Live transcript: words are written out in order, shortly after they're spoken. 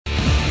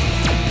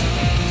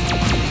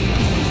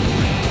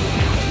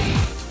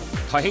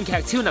台慶劇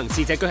《超能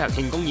使者》舉行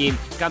慶功宴，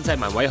監製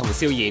文偉雄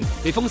笑言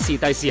被封視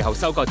帝視後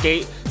收割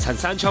機，陳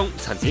山聰、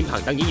陳展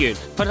鵬等演員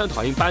分享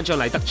台慶頒獎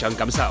禮得獎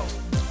感受。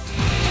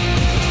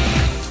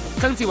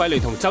曾志偉聯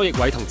同周奕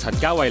偉同陳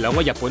家慧兩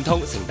位日本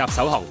通乘搭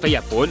首航飛日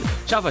本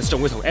 ，Jarvis 仲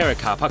會同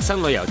Erica 拍新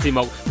旅遊節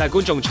目，帶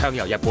觀眾暢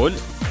遊日本。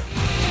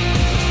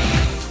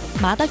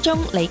馬德鐘、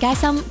李佳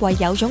芯為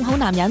有種好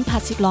男人拍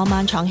攝浪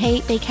漫床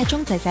戲，被劇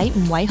中仔仔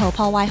吳偉豪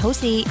破壞好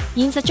事。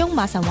現實中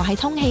馬神話係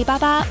通氣爸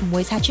爸，唔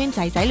會拆穿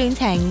仔仔戀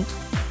情。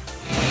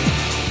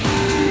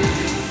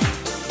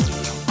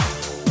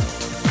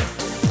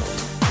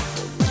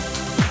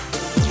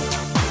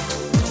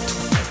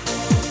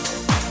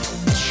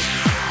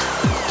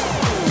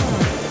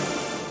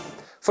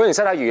歡迎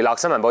收睇娛樂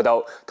新聞報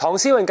道。唐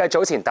詩詠繼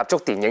早前踏足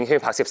電影圈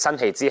拍攝新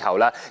戲之後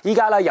咧，依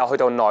家又去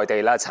到內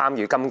地啦，參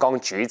與金剛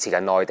主持嘅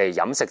內地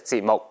飲食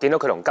節目。見到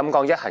佢同金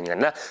剛一行人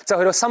咧，就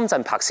去到深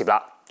圳拍攝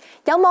啦。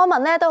有網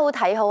民咧都好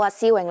睇好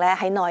詩詠咧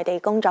喺內地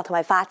工作同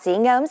埋發展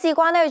嘅。咁事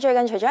關咧，佢最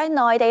近除咗喺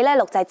內地咧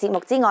錄製節目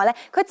之外咧，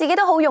佢自己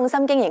都好用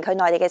心經營佢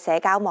內地嘅社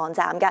交網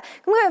站㗎。咁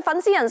佢嘅粉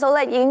絲人數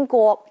咧已經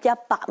過100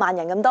萬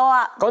人咁多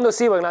啊！講到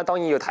詩詠啦，當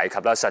然要提及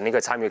啦，上年佢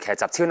參與劇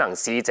集《超能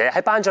使者》，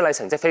喺頒獎禮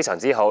成績非常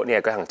之好，呢日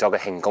舉行咗個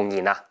慶功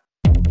宴啦。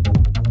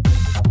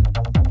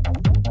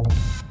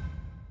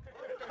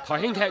台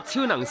慶劇《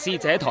超能使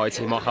者》台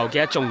前幕後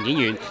嘅一眾演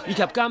員以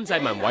及監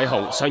製文偉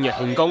雄相約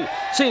慶功。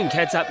雖然劇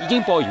集已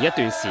經播完一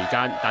段時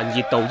間，但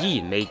熱度依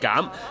然未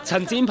減。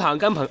陳展鵬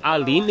更憑阿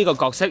鏈呢個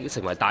角色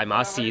成為大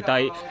馬視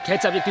帝，劇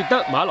集亦奪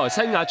得馬來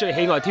西亞最喜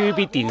愛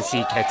TVB 電視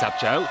劇集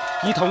獎。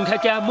而同劇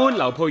嘅阿 Moon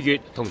劉佩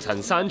玥同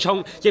陳山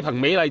聰亦憑《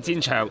美麗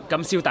戰場》《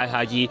金宵大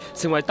廈2》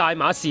成為大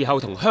馬視后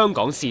同香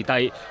港視帝。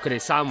佢哋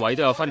3位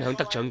都有分享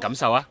得獎感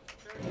受啊！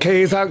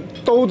其實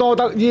都多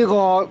得呢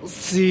個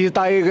視帝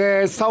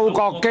嘅收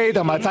割機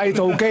同埋製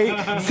造機，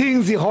先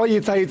至可以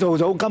製造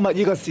到今日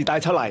呢個視帝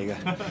出嚟嘅。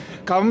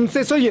咁即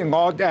係雖然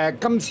我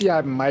今次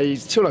係唔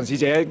係超能使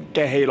者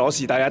嘅戲攞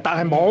視帝啊，但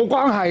係冇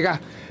關係㗎，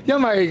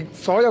因為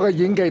所有嘅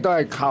演技都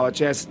係靠阿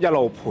Jazz 一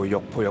路培育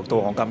到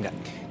我今日。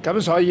咁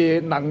所以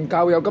能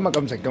夠有今日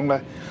咁成功咧，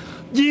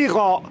呢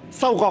個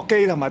收割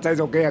機同埋製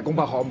造機係功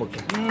不可沒嘅。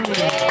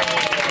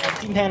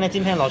尖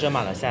聽攞咗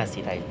馬來西亞視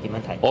帝點樣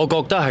睇？我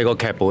覺得係個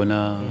劇本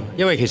啦，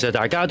因為其實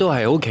大家都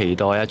係好期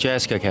待阿 Jazz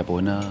嘅劇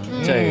本啦，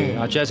即係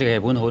阿 Jazz 嘅劇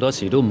本好多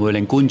時都唔會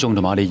令觀眾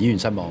同埋我哋演員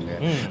失望嘅。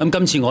咁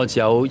今次我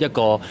只有一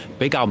個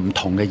比較唔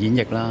同嘅演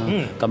繹啦，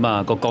咁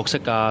啊個角色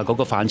啊嗰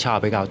個反差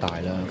比較大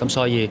啦，咁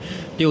所以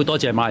都要多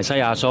謝馬來西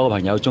亞所有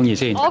朋友中意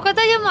先。我覺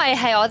得因為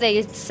係我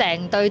哋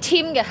成隊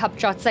team 嘅合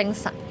作精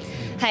神，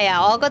係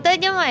啊，我覺得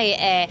因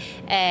為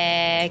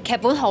劇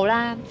本好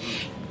啦。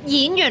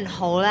演員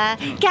好咧，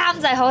監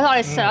製好，我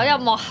哋所有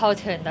幕後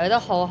團隊都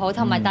好好，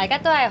同埋大家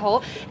都係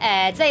好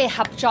即係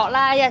合作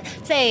啦，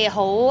即係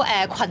好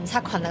群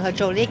策群力去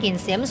做呢件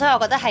事，咁所以我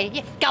覺得係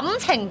感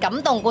情感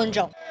動觀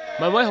眾。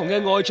文偉雄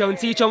嘅愛將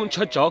之中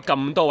出咗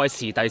咁多位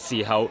視帝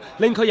視后，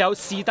令佢有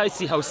視帝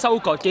視后收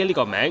割機呢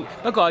個名。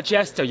不過阿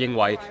Jazz 就認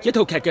為一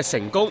套劇嘅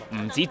成功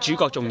唔止主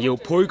角重要，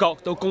配角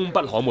都功不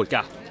可沒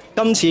㗎。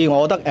今次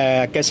我覺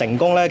得嘅成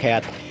功咧，其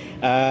實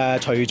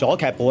除咗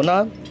劇本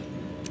啦。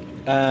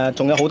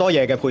仲有好多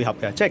嘢嘅配合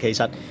嘅，即係其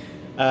實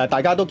大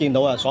家都見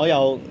到啊，所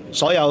有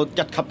一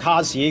級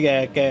卡士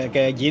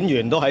嘅演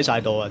員都喺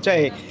晒度啊！即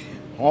係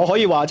我可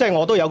以話，即係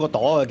我都有個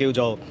朵啊，叫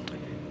做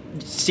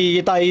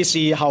視帝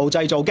視后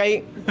製造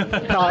機。咁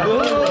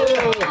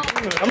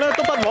咧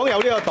都不枉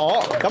有呢個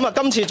朵。咁啊，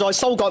今次再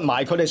收割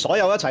埋佢哋所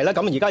有一齊咧，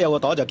咁而家有個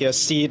朵就叫做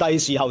視帝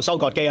視后收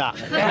割機啦。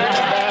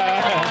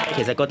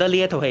其實覺得呢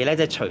一套戲咧，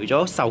即係除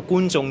咗受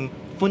觀眾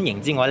歡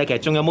迎之外咧，其實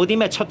仲有冇啲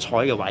咩出彩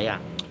嘅位啊？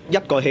一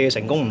個戲嘅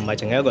成功唔係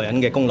淨係一個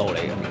人嘅功勞嚟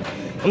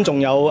嘅，咁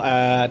仲有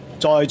在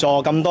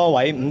座咁多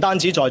位，唔單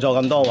止在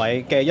座咁多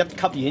位嘅一級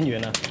演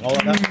員啊，我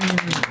覺得。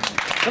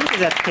咁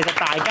其實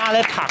大家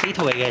咧拍呢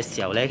套戲嘅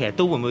時候咧，其實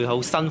都會唔會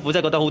好辛苦，即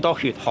係覺得好多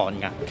血汗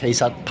㗎？其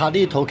實拍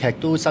呢套劇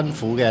都辛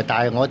苦嘅，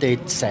但係我哋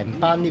成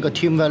班呢個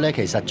teamwork 咧，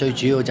其實最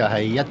主要就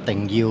係一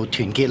定要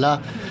團結啦。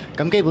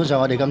咁基本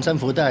上我哋咁辛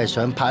苦都係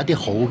想拍一啲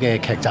好嘅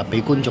劇集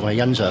俾觀眾去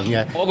欣賞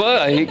嘅。我覺得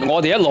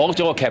我哋一攞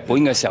咗個劇本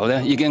嘅時候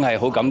咧，已經係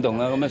好感動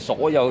啦。咁啊，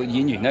所有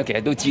演員咧其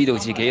實都知道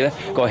自己咧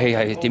個戲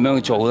係點樣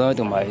去做啦，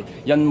同埋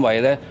因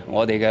為咧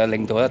我哋嘅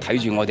領導咧睇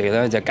住我哋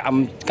咧就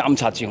監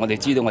察住我哋，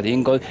知道我哋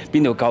應該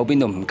邊度夠邊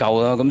度唔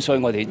夠啦。咁所以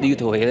我哋呢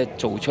套戲咧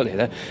做出嚟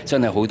咧，真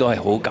係好多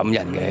係好感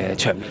人嘅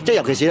場面。即係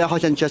尤其是咧開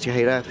新 Jazz 嘅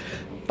戲咧，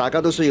大家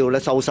都需要咧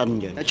收身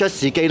嘅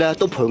Jazz 機咧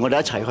都陪我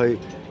哋一齊去。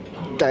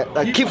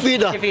keep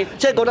fit 啊，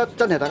即係覺得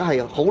真係大家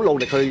係好努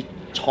力去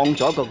創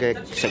造一個嘅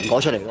成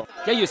果出嚟咯。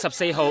1月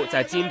14號就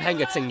係詹 Pan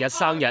嘅正日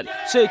生日，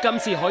所以今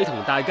次可以同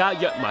大家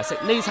約埋食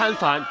呢餐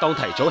飯，當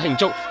提早慶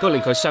祝，都令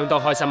佢相當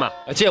開心啊！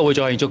之後會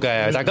再慶祝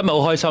嘅，但係今日好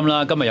開心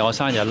啦！今日有我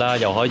生日啦，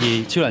又可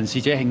以超能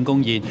使者慶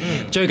功宴。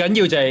最緊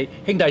要就係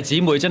兄弟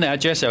姊妹真係阿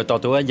Jazz 又度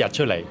到一日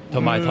出嚟，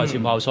同埋台前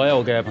幕後所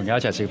有嘅朋友一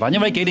齊食飯。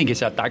因為呢幾年其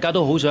實大家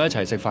都好想一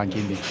齊食飯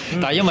見面，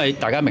但係因為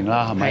大家明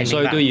啦，係咪？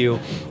所以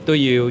都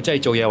要即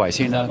係做嘢為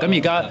先啦。咁而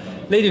家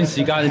呢段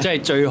時間真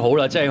係最好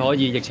啦，即係可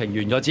以疫情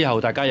完咗之後，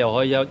大家又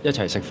可以一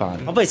齊食飯。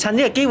我不如趁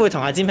呢個機會同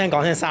阿占 friend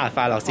講聲生日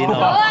快樂先好。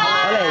我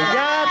嚟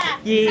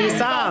1、2、3，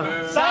生日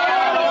快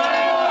樂！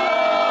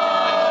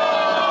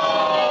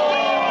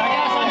大家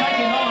身體健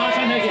康嚇，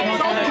身體健康，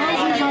身體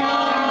健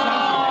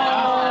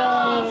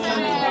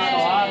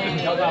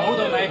康，由頭好到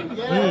尾。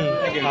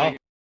好。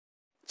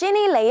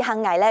Jenny 李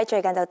幸倪咧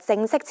最近就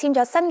正式簽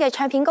咗新嘅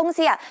唱片公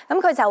司啊，咁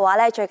佢就話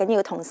咧最緊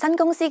要同新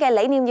公司嘅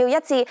理念要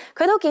一致，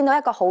佢都見到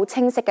一個好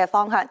清晰嘅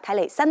方向，睇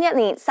嚟新一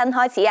年新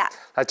開始啊！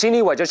嗱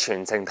 ，Jenny 為咗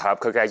全程投入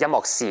佢嘅音樂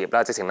事業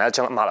啦，直情咧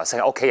將馬來西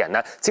亞屋企人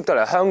咧接到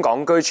嚟香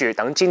港居住，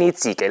等 Jenny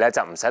自己咧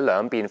就唔使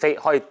兩邊飛，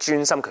可以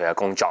專心佢嘅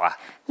工作啊！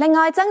另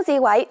外，曾志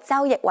偉、周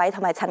奕偉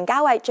同埋陳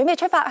嘉慧準備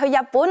出發去日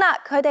本啦，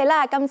佢哋咧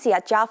今次阿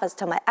Jarvis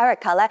同埋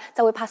Erica 咧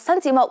就會拍新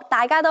節目，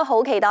大家都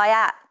好期待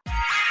啊！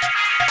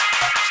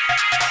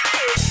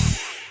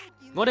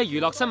我哋娛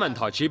樂新聞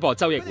台主播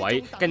周奕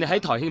偉近日喺台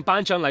慶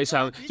頒獎禮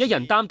上，一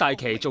人擔大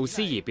旗做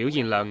司儀，表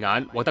現亮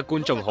眼，獲得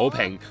觀眾好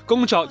評，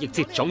工作亦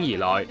接踵而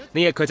來。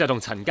呢日佢就同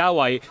陳嘉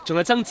慧仲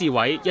有曾志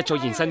偉一早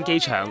現身機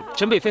場，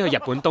準備飛去日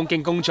本東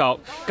京工作。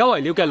久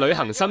違了嘅旅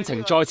行心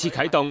情再次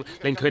啟動，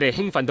令佢哋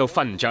興奮到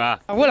瞓唔着啊！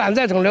好難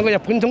得係同兩個日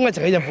本通一齊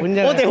去日本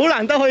啫。我哋好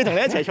難得可以同你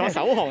一齊坐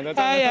首航就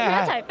真係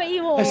啊，一齊飛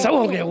喎！首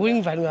航其實好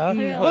興奮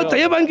㗎，我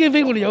第一班機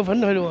飛我哋有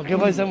份去咯，幾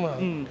開心啊！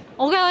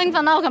我梗係興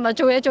奮啦！我琴日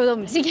做嘢做到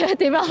唔知點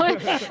樣去，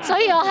所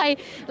以我係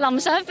臨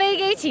上飛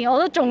機前我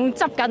都仲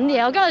執緊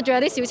嘢。我今日仲有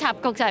啲小插曲，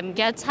就係唔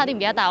記得，差啲唔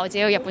記得帶我自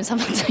己嘅日本身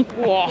份證。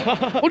哇！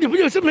我哋邊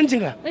有身份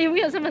證啊？你要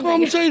邊有身份證？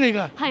咁犀利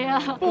㗎！係啊！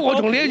不過我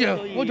同你一樣，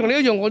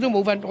我都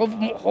冇瞓。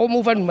我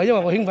冇瞓唔係因為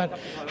我興奮，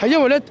係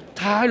因為咧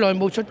太耐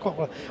冇出國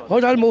啦，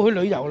我太耐冇去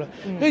旅遊啦，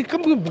你根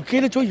本唔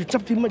記得咗要執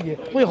啲乜嘢，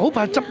我又好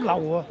怕執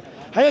漏啊！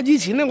係啊，以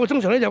前咧我通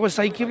常咧有個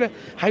細篋咧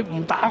係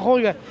唔打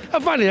開嘅，一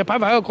翻嚟就擺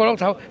埋喺個角落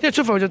頭，一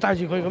出發就帶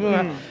住佢咁樣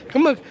啊。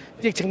咁啊，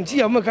疫情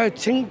之後咁啊，梗係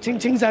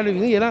清曬裏邊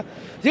啲嘢啦。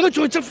而家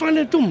再執翻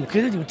咧都唔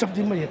記得要執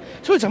啲乜嘢，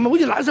所以尋日好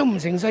似揦手唔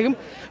成勢咁，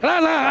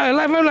拉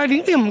翻拉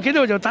鏈，啲唔記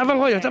得就打翻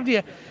開又執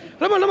啲嘢，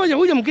諗下又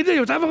好似唔記得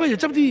又打翻開又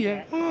執啲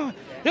嘢，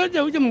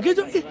又唔記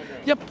得咗，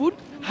日本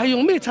係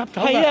用咩插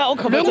頭㗎？係啊，我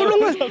琴日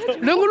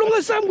兩個窿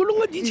啊，三個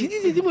窿啊，以前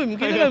啲嘢點會唔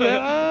記得係咪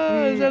啊？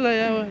真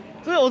係啊！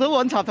所以我都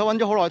揾插頭揾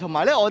咗好耐，同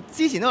埋咧我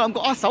之前都諗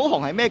過首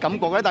航係咩感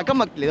覺咧，但係今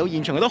日嚟到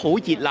現場都好熱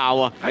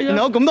鬧啊！然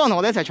後咁多人同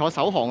我哋一齊坐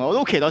首航啊，我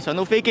都期待上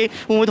到飛機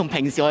會唔會同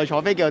平時我哋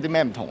坐飛機有啲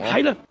咩唔同咯？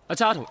係啦，阿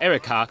渣同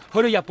Erica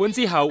去到日本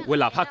之後會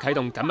立刻啟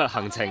動緊密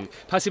行程，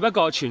拍攝一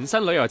個全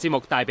新旅遊節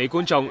目帶俾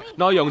觀眾，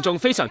內容仲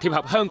非常貼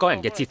合香港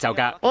人嘅節奏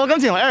㗎。我今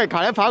次同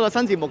Erica 咧拍一個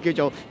新節目叫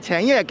做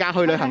請一日假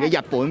去旅行嘅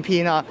日本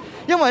篇啊，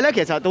因為咧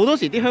其實好多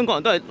時啲香港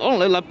人都係可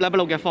能禮拜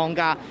六日放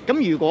假，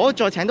咁如果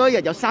再請多一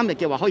日有3日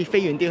嘅話，可以飛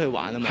遠啲去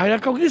玩啊嘛。係啦，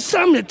究竟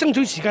3日爭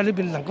取時間裏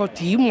邊能夠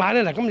點玩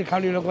咧？嗱，今日靠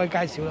你兩個去介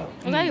紹啦。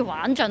我梗係要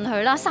玩盡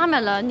佢啦，3日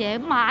2夜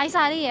買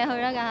晒啲嘢去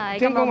啦，梗係。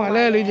聽講話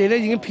咧，你哋咧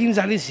已經編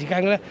晒啲時間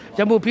嘅咧，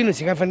有冇編到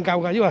時間瞓覺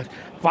㗎？因為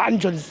玩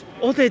盡，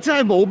我哋真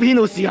係冇編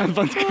到時間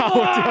瞓覺，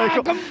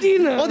咁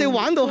癲啊！我哋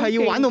玩到係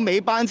要玩到尾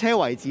班車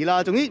為止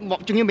啦，仲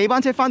要尾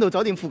班車翻到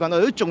酒店附近，我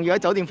哋都仲要喺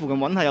酒店附近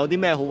揾下有啲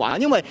咩好玩，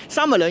因為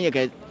3日2夜其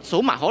實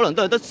數埋可能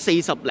都係得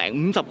40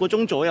零50個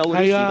鐘左右嘅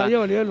時間。係啊，因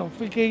為你一落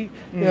飛機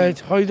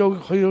去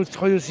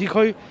到市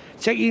區。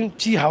check in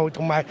之後，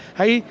同埋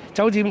喺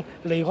酒店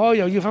離開，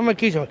又要翻返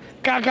機場，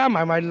加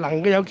埋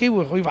能夠有機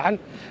會去玩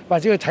或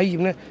者去體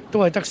驗咧，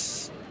都係得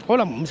可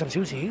能50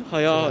小時。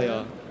係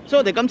啊。所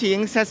以我哋今次已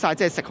經 set 晒，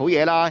即係食好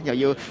嘢啦，又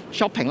要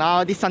shopping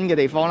啦，啲新嘅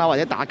地方啦，或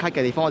者打卡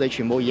嘅地方，我哋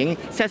全部已經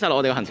set 晒落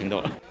我哋嘅行程度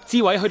啦。志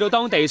偉去到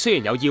當地雖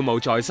然有要務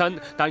在身，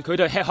但佢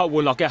對吃喝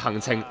玩樂嘅行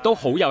程都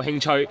好有興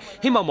趣，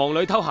希望忙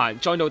裏偷閒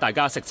join 到大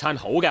家食餐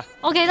好嘅。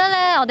我記得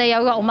咧，我哋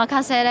有個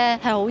omakase咧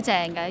係好正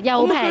嘅，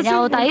又平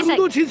又抵食。咁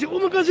多錢食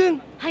omakase？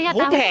係啊，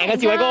好平嘅，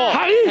志偉哥，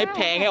係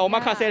平嘅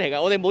omakase嚟㗎，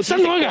我哋冇新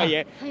開嘅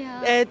嘢。係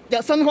啊，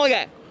有新開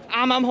嘅。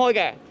啱開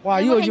嘅，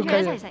哇！呢個要介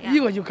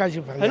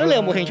紹朋友。係咯，你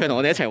有冇興趣同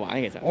我哋一齊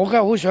玩？其實我梗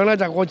係好想啦，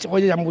但係我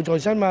任務在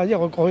身嘛，因為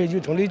我過去要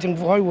同啲政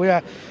府開會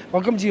啊。我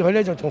今次去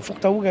咧就同福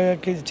島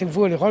嘅政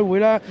府佢哋開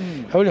會啦。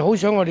佢哋好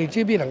想我哋呢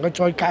邊能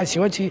夠再介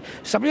紹一次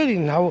11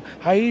年後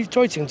喺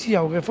災情之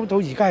後嘅福島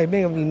而家係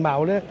咩嘅面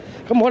貌咧？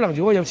咁可能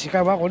如果有時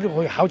間嘅話，我都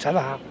可以考察一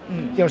下。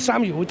由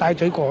3月會帶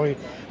隊過去，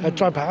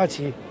再拍一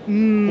次。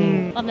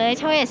我哋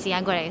抽嘅時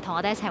間過嚟同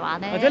我哋一齊玩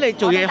咧。或者你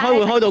做嘢開會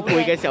開到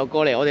攰嘅時候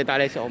過嚟，我哋帶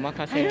你食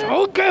omakase。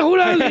好嘅，好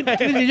啦，你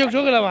哋約咗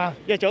㗎啦嘛？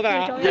約咗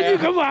㗎，一於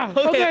咁話。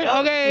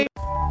OK。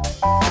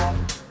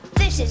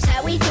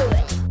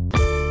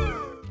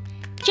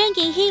張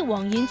敬軒、黃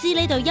婉之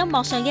呢對音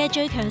樂上嘅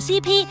最強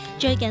CP，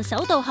 最近首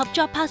度合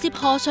作拍攝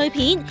賀歲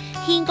片，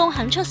軒公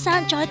肯出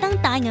山再登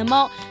大銀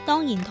幕，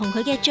當然同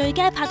佢嘅最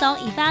佳拍檔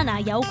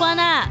Ivana 有關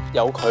啦。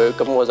有佢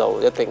咁我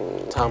就一定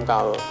參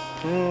加咯。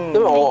因為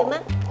我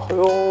係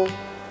咯，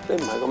你唔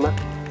係咁咩？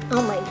我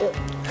唔係嘅。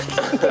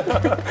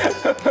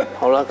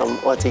好啦，咁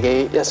我自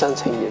己一廂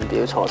情願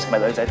表錯情。咪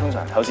女仔通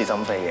常口是心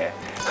非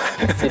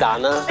嘅，是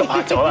但啦，都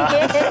拍咗啦。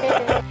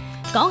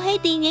講起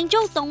電影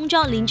中動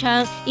作連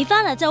場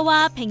，Ivana 就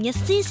話平日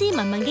斯斯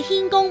文文嘅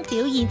軒公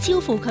表現超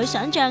乎佢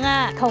想象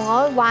啊，同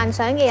我幻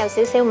想嘅有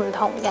少少唔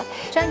同嘅。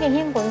張敬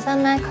軒本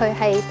身咧，佢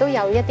係都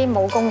有一啲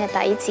武功嘅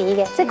底子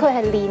嘅，即係佢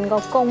係練過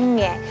功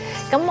嘅。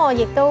咁我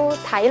亦都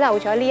睇漏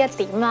咗呢一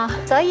點啦，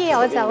所以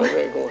我就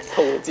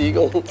童子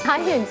功。睇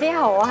完之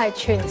後，我係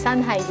全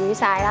身係瘀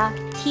晒啦。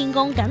軒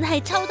公梗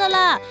係抽得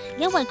啦，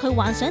因為佢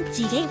幻想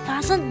自己化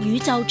身宇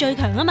宙最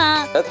強啊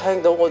嘛。一聽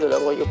到我哋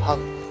兩個要拍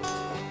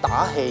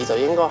打戲，就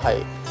應該係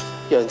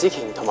楊紫瓊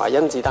同埋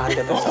甄子丹嘅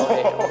對手戲，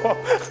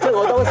即係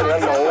我當時嘅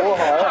腦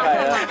海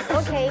係啦。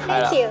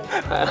OK，thank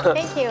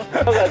you，thank you。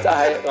今日就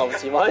係牛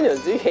池灣楊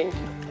紫瓊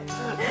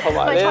同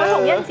埋呢彩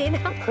虹甄子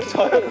丹，彩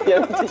虹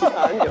甄子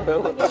丹咁樣。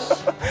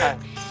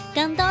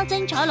更多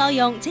精彩內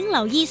容請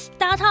留意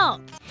Star Talk。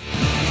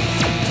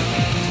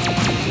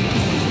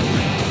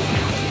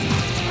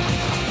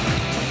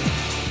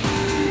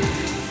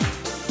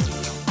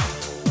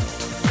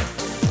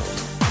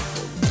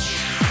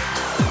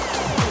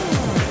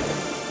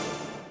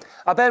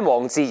阿 Ben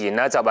黃智賢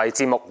呢就為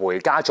節目回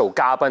家做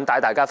嘉賓，帶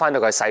大家翻到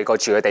佢細個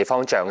住嘅地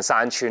方象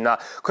山村啦。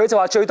佢就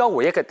話最多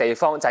回憶嘅地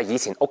方就係以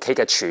前屋企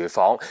嘅廚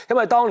房，因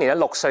為當年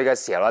咧6歲嘅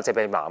時候咧就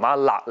被媽媽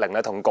勒令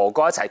咧同哥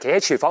哥一齊企喺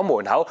廚房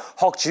門口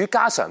學煮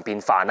家常便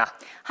飯啊。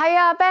係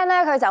啊 ，Ben 咧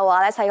佢就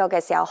話咧細個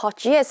嘅時候學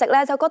煮嘢食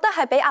咧就覺得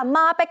係俾阿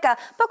媽逼㗎，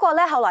不過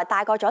咧後來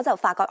大個咗就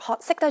發覺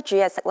識得煮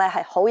嘢食咧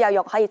係好有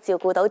用，可以照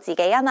顧到自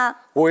己啊嘛。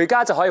回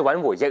家就可以揾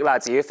回憶啦，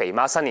至於肥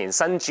媽新年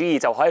新主意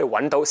就可以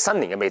揾到新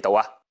年嘅味道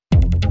啊。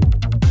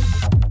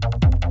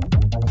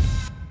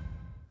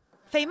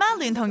肥媽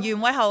聯同袁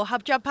偉豪合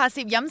作拍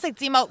攝飲食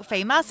節目《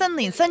肥媽新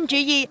年新主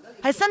意》，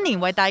喺新年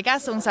為大家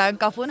送上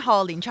各款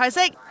賀年菜式。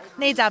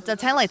呢集就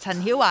請嚟陳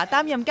曉華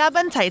擔任嘉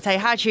賓，齊齊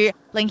下廚，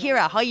令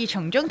Hira 可以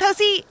從中偷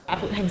師。阿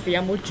婆平時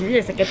有冇煮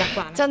嘢食嘅習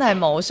慣？真係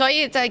冇，所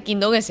以即係見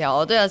到嘅時候，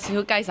我都有少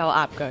少雞手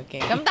鴨腳嘅。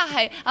咁但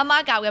係阿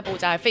媽教嘅步驟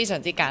係非常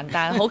之簡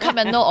單，好吸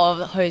引到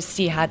我去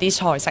試下啲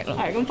菜式咯。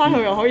係咁，翻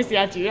去又可以試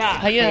下煮啦。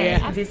係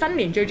啊，平時新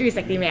年最中意食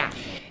啲咩啊？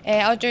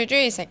我最中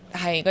意食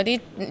係嗰啲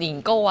年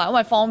糕啊，因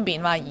為方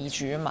便嘛，易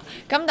煮啊嘛。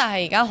咁但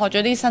係而家學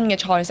咗啲新嘅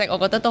菜式，我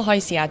覺得都可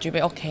以試下煮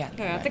俾屋企人。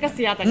係啊，即刻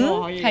試下整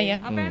喎可以。係啊。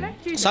阿咩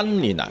咧？新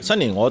年啊，新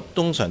年我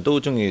通常都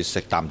中意食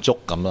啖粥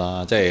咁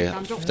啦，即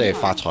係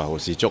發財蠔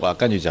豉粥啊，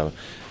跟住就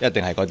一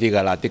定係嗰啲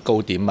㗎啦，啲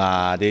糕點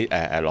啊，啲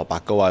蘿蔔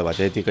糕啊，或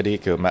者啲嗰啲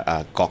叫咩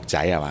角仔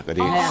係嘛嗰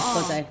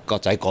啲角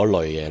仔嗰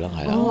類嘢咯，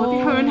係啦。哦，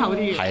啲香口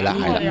啲。係啦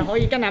係啦。又可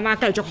以跟阿媽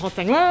繼續學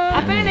整啦。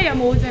阿 Ben 你有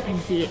冇即係平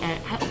時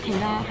喺屋企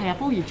啦？係啊，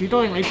煲兒煮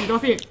多定你煮多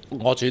先？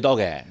我煮多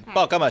嘅，不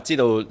過今日知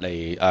道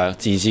嚟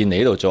自薦嚟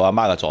呢度做阿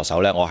媽嘅助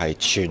手咧，我係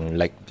全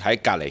力喺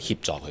隔離協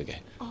助佢嘅。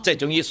即係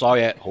總之所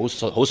有嘢好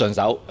順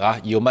手啊，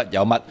要乜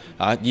有乜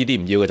啊，呢啲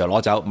唔要嘅就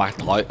攞走抹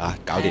台啊，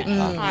搞掂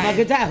啊！唔係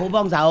佢真係好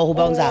幫手，好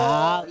幫手。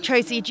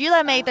隨時煮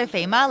靚味對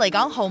肥媽嚟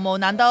講毫無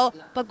難度，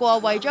不過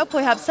為咗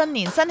配合新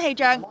年新氣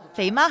象，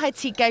肥媽喺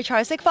設計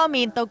菜式方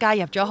面都加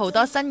入咗好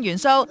多新元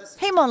素，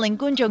希望令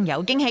觀眾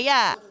有驚喜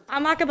啊！阿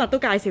媽今日都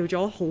介紹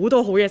咗好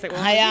多好嘢食喎，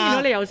係啊！見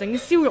到你又整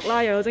燒肉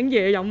啦，又有整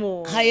嘢飲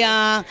喎。係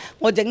啊，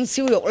我整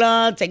燒肉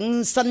啦，整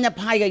新一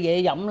批嘅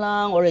嘢飲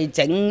啦，我哋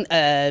整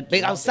比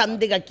較新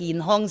啲嘅健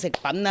康食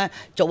品啦，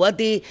做一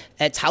啲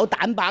炒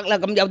蛋白啦，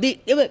咁有啲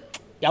因為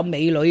有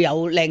美女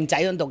有靚仔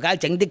喺度，梗係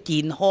整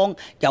啲健康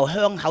又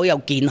香口又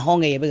健康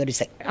嘅嘢俾佢哋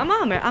食。阿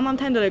媽係咪啱啱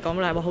聽到你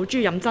講咧話好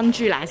中意飲珍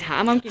珠奶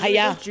茶？啱啱見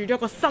到煮咗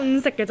個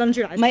新式嘅珍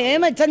珠奶茶。唔係啊，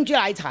因為珍珠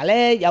奶茶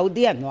咧，有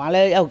啲人話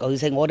咧，尤其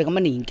是我哋咁嘅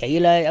年紀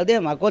咧，有啲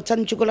人話嗰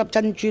珍珠嗰粒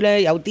珍珠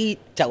咧，有啲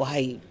就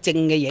係正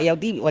嘅嘢，有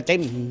啲或者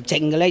唔正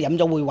嘅咧，飲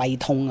咗會胃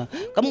痛啊。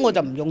咁我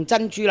就唔用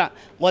珍珠啦，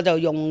我就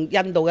用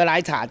印度嘅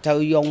奶茶，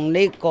就用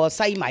呢個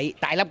西米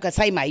大粒嘅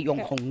西米，用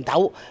紅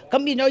豆，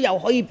咁變咗又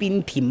可以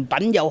變甜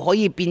品，又可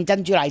以變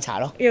珍珠奶茶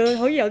咯，又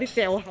可以有啲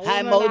嚼口。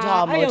係冇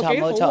錯冇錯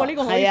冇錯，呢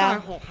個可以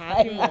翻去學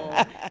下添喎。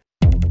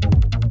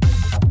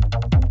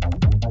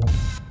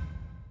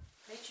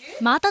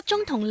馬德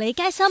鐘同李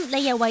佳芯呢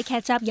日為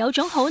劇集《有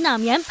種好男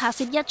人》拍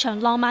攝一場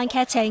浪漫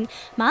劇情，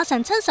馬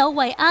神親手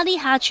為阿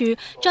Lee 下廚，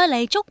再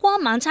嚟燭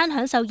光晚餐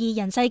享受二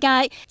人世界。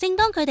正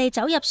當佢哋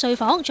走入睡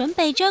房，準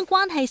備將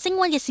關係升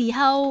溫嘅時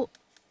候，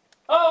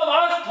我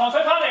買糖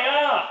水翻嚟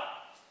啊！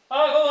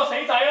嗰個死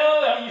仔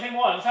咯，有異性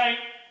冇人性。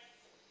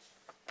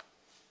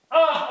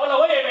我留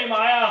咗嘢未買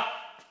啊！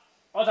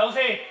我走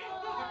先。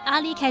阿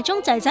Lee 劇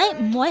中仔仔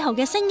吳偉豪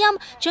嘅聲音，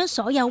將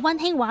所有溫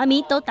馨畫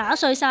面都打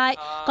碎晒。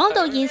講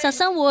到現實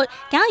生活，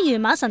假如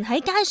馬神喺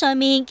街上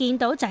面見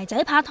到仔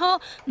仔拍拖，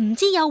唔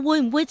知又會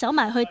唔會走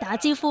埋去打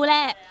招呼呢？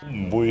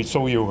唔會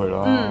騷擾佢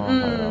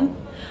啦。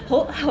好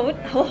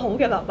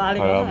嘅爸爸，你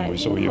講係。唔會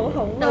騷擾。好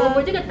好。但會唔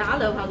會即刻打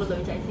兩下個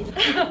女仔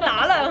先？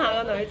打兩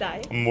下個女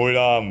仔。唔會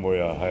啦，唔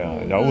會啊，係啊，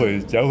由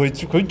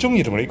佢，佢中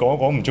意同你講，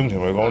唔中意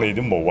同你講，你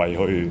都無謂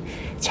去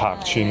拆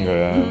穿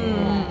佢啊。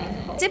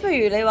即係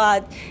譬如你話，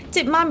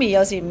即係媽咪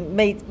有時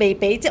未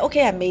俾，即係屋企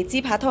人未知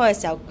拍拖嘅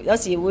時候，有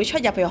時會出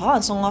入，譬如可能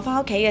送我翻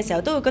屋企嘅時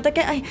候，都會覺得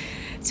驚，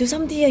小心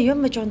啲啊！如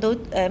果咪撞到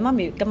媽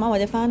咪咁啱或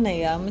者翻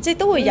嚟啊，即係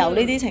都會有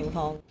呢啲情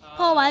況。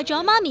破壞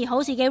咗媽咪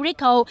好事嘅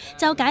Rico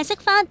就解釋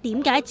翻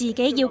點解自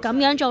己要咁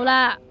樣做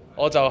啦。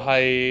我就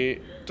係、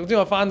總之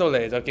我翻到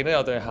嚟就見到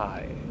有對鞋，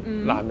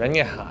男人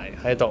嘅鞋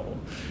喺度，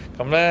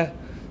咁咧。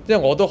因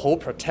為我都好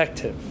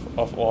protective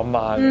of 我阿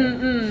媽嘅，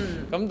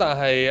咁但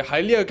係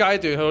喺呢個階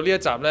段去到呢一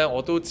集呢，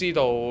我都知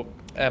道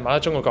馬德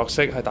鐘個角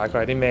色係大概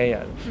係啲咩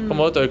人，咁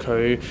我都對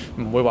佢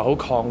唔會話好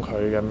抗拒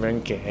咁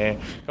樣嘅，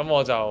咁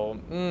我就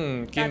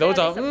見到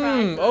就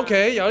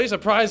OK 有啲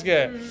surprise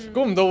嘅，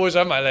估唔到會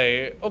上埋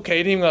嚟屋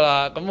企添㗎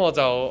啦，咁我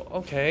就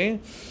OK，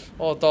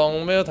我當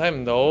咩都睇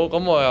唔到，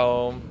咁我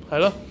又係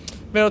咯。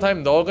咩都睇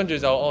唔到，跟住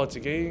就自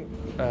己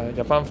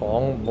入翻房，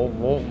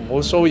唔好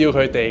騷擾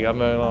佢哋咁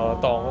樣咯，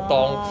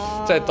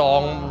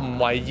當唔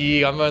為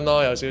意咁樣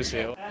咯，有少少。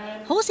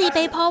好事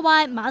被破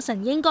壞，馬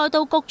神應該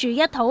都谷住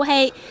一肚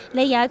氣。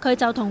呢日佢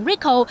就同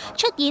Rico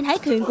出現喺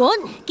拳館，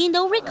見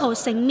到 Rico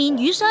成面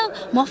瘀傷，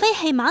莫非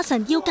係馬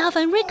神要教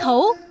訓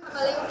Rico？ 你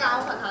要教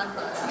訓下佢。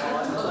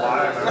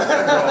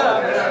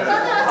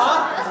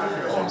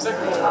我唔識喎。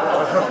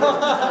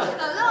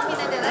嗱，因為我見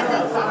你哋咧，即係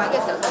示威嘅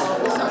時候都好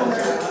想，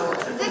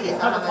即係其實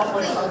係咪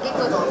即係已經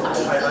嗰種底子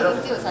已經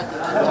知道晒點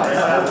樣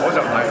做？我就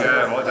唔係嘅，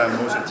我就係武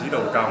術指導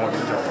教我點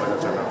做，我就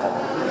盡量學。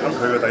咁佢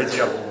個底子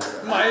又好。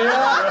唔係啊！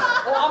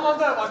我啱啱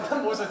都係話緊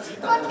武術指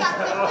導。啱啱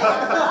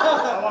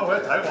佢一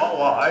睇我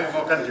話，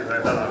我跟住佢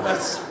就得啦。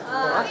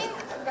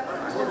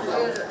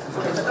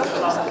其實都輕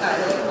鬆㗎，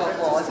呢個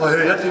過程。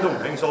喂，一啲都唔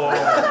輕鬆，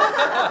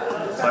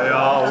係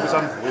啊，好辛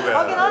苦嘅。我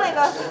見到你個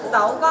手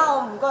瓜，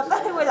我唔覺得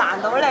會難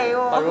到你喎。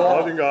係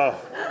喎，點解？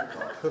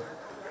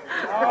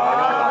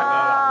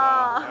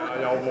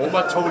又冇乜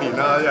操練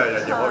啦，因為日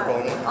夜開工。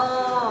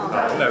咁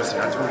你有時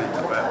間操練嘅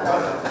咩？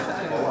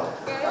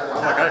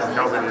咁啊，梗係唔夠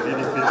佢哋呢啲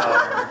fit 啦。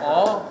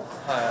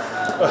係啊，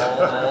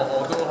我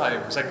都係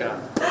唔識㗎，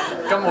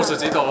跟武術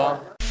指導咯。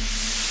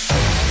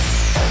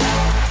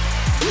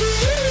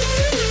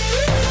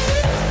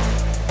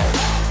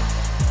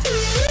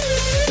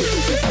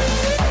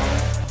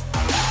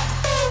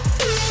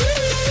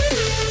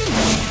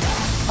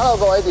Hello，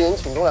 各位電影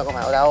全攻略嘅朋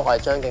友，大家好，我係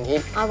張敬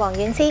軒，我係黃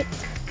婉之。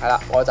係啦，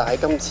我就喺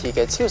今次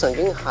嘅超神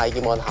經械劫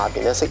案下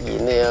邊咧飾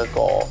演呢一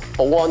個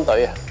保安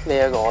隊啊，呢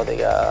一個我哋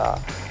嘅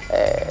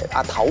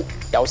阿頭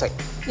有成。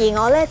而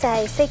我咧就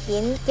係飾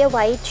演一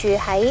位住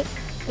喺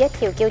一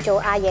條叫做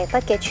阿耶忽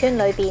嘅村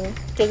裏邊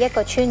嘅一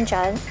個村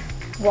長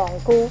黃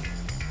姑，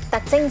特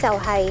徵就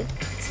係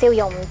笑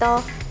容唔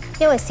多，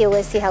因為笑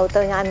嘅時候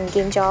對眼唔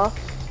見咗。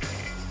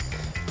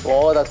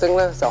我嘅特徵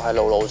咧就係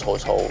老老嘈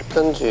嘈，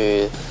跟住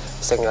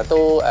成日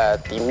都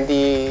點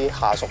啲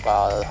下屬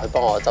啊去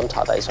幫我斟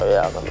茶遞水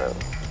啊咁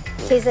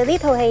樣。其實呢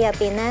套戲入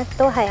邊咧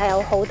都係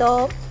有好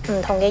多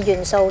唔同嘅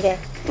元素嘅，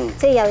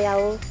即係又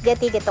有一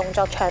啲嘅動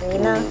作場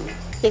面啦，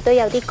亦都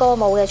有啲歌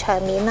舞嘅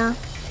場面啦。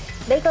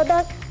你覺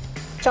得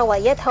作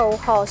為一套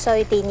賀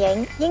歲電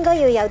影，應該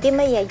要有啲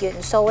乜嘢元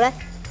素呢？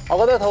我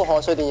覺得一套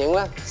賀歲電影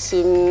咧，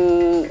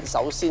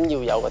首先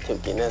要有個條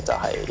件咧，就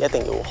係一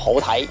定要好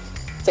睇、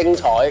精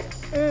彩。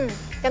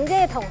咁即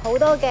係同好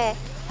多嘅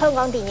香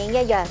港電影一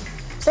樣，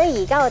所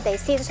以而家我哋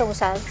先送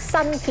上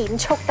新片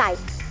速遞。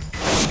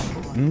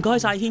唔該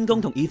晒軒公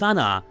同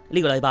Ivana，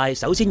 呢個禮拜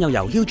首先有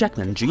由 Hugh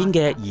Jackman 主演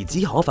嘅《兒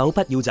子可否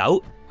不要走》，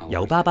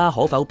由爸爸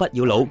可否不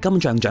要老金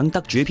像獎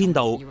得主編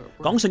導，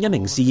講述一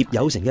名事業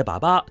有成嘅爸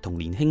爸同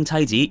年輕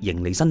妻子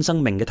迎嚟新生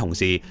命嘅同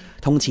時，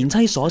同前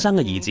妻所生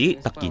嘅兒子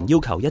突然要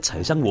求一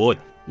齊生活。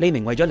呢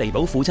名為咗彌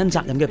補父親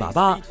責任嘅爸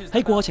爸，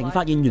喺過程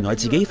發現原來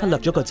自己忽略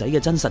咗個仔嘅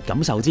真實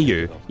感受之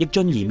餘，亦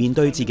進而面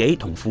對自己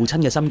同父親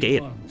嘅心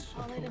結。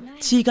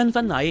黐筋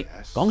婚禮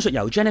講述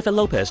由 Jennifer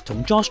Lopez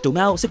同 Josh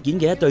Duhamel 飾演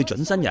嘅一對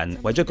準新人，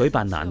為咗舉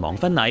辦難忘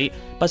婚禮，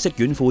不惜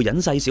遠赴隱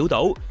世小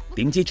島，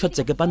點知出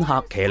席嘅賓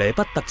客騎呢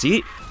不特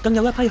止，更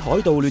有一批海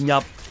盜亂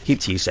入，挾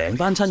持成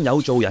班親友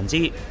做人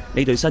質。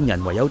呢對新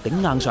人唯有頂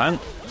硬上，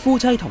夫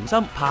妻同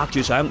心拍住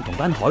上，同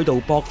班海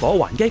盜駁火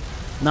還擊，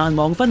難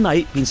忘婚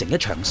禮變成一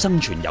場生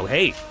存遊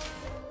戲。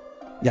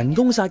人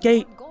工殺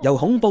機由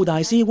恐怖大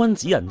師温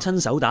子仁親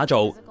手打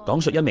造，講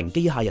述一名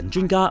機械人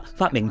專家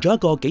發明咗一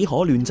個幾可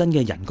亂真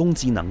嘅人工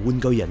智能玩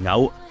具人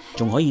偶，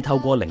仲可以透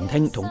過聆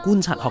聽同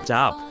觀察學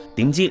習。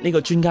點知呢個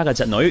專家嘅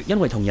侄女因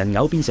為同人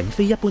偶變成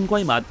非一般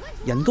閨蜜，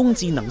人工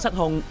智能失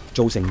控，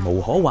造成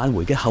無可挽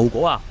回嘅後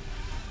果啊！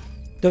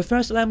 The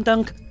First Slam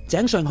Dunk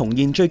井上雄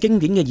彥最經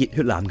典嘅熱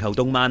血籃球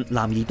動漫《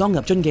男兒當入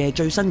樽》嘅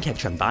最新劇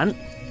場版。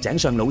井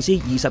上老師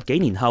20幾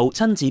年後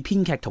親自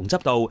編劇同執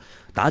導，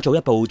打造一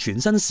部全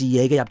新視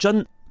野嘅入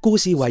樽。故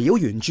事圍繞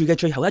原著嘅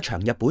最後一場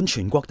日本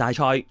全國大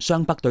賽，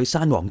湘北對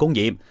山王工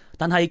業。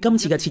但係今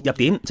次嘅切入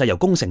點就由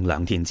宮城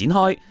良田展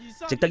開。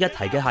值得一提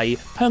嘅係，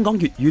香港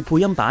粵語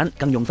配音版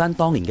更用翻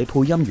當年嘅配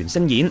音員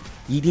聲演，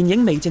而電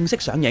影未正式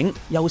上映，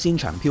優先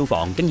場票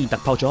房經已突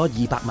破咗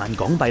200萬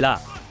港幣啦。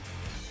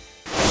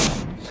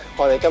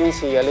我哋今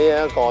次嘅呢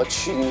一個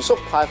全叔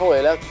派福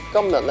利咧，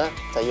今日咧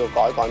就要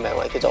改名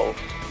為叫做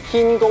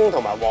天公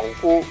同埋黃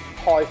姑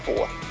開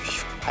庫啊！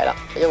係啦，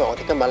因為我哋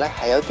今日咧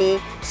係有啲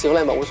小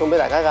禮物會送俾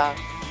大家㗎。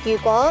如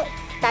果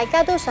大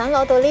家都想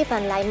攞到呢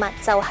份禮物，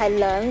就係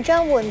2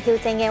張換票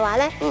證嘅話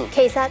呢，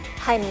其實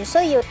係唔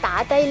需要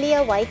打低呢一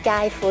位借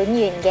款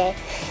員嘅，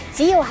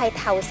只要係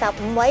頭15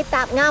位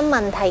答啱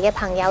問題嘅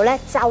朋友呢，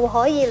就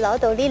可以攞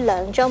到呢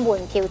2張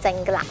換票證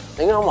㗎啦。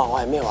你啱話我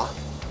係咩話？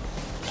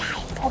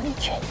借款員。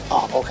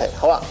哦，OK，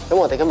 好啦，咁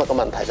我哋今日個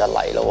問題就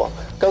嚟咯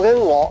喎。究竟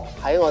我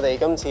喺我哋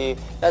今次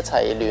一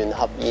齊聯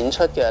合演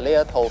出嘅呢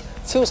一套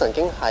超神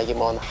經械劫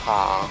案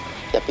下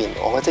入邊，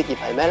我嘅職業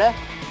係咩呢？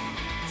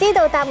知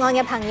道答案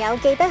嘅朋友，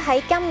記得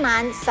喺今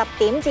晚10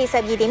點至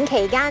12點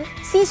期間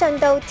私信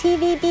到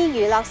TVB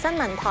娛樂新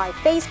聞台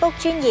Facebook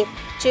專頁，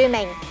註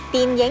明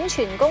電影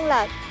全攻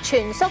略，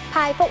全速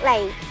派福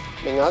利。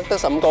名額得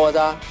15個㗎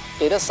咋，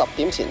記得10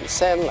點前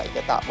send 嚟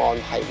嘅答案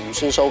係唔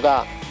算數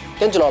㗎。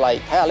跟住落嚟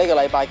睇下呢個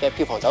禮拜嘅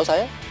票房走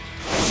勢啊！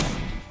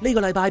呢個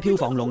禮拜票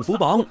房龍虎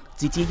榜，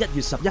截至1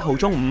月11號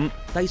中午，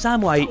第3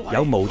位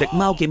有《無敵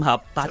貓劍俠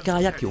8加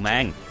1條命》。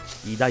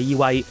而第2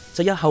位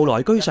就有後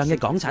來居上嘅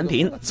港產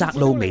片《窄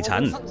路微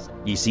塵》，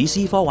而史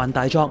詩科幻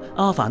大作《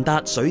阿凡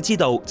達水之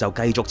道》就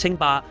繼續稱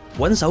霸，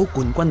穩守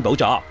冠軍寶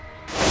座。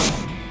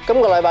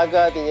今個禮拜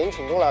嘅電影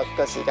全攻略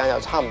嘅時間又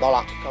差唔多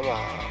啦，咁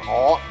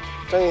我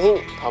張敬軒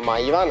同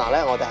埋 Ivana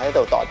咧，我哋喺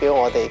度代表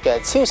我哋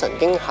嘅超神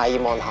經械劫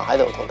案下喺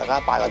度同大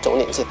家拜個早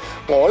年先。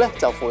我咧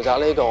就負責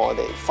呢個我哋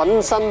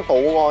分身保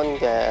安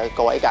嘅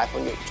各位解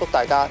款員，祝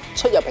大家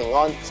出入平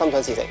安，心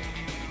想事成。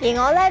而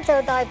我咧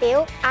就代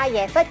表阿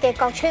爺忽嘅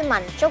各村民，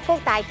祝福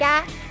大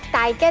家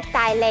大吉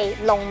大利，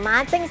龍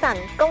馬精神，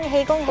恭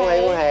喜恭喜！恭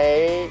喜恭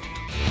喜！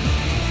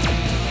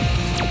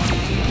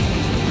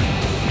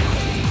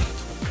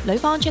女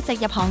方出席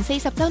入行40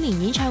週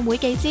年演唱會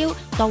記招，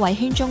多位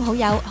圈中好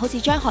友好似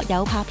張學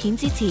友拍片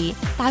支持，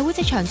大會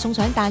即場送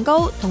上蛋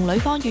糕，同女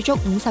方預祝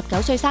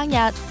59歲生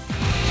日。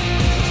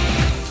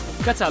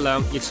吉澤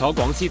亮、役所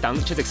廣司等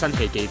出席新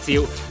戲記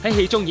招，喺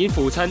戲中演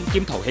父親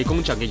兼淘氣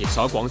工匠嘅役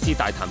所廣司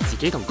大談自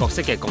己同角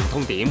色嘅共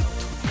通點。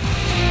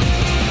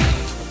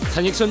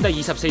陳奕迅第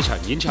24場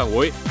演唱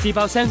會自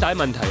爆聲帶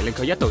問題，令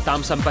佢一度擔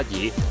心不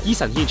已。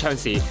Eason獻唱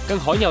時更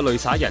罕有淚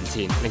灑人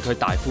前，令佢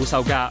大呼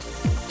收家。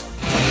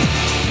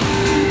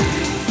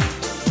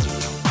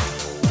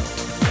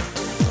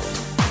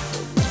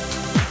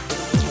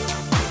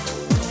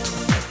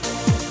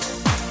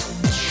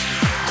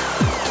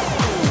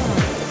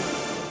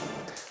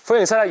歡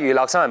迎收睇娛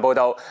樂新聞報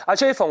道。阿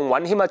J 馮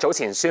允謙早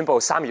前宣布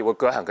3月會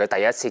舉行佢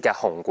第一次嘅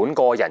紅館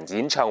個人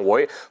演唱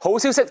會，好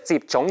消息接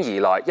踵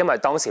而來。因為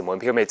當時門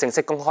票未正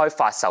式公開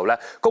發售咧，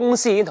公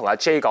司已經同阿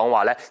J 講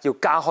話咧要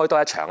加開多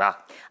一場啊。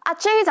阿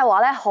J 就話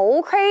咧好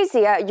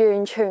crazy 啊，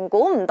完全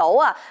估唔到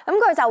啊！咁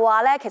佢就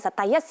話咧，其實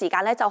第一時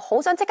間咧就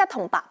好想即刻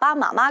同爸爸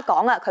媽媽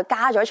講啊，佢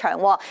加咗場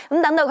喎。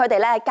咁等到佢哋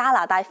咧加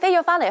拿大飛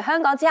咗翻嚟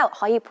香港之後，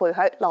可以陪佢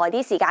耐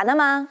啲時間啊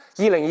嘛。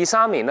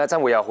2023年咧真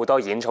會有好多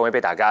演唱會俾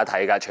大家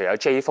睇㗎，除咗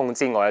J 風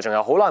之外，仲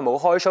有好耐冇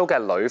開 show 嘅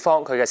女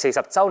方，佢嘅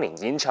40週年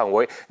演唱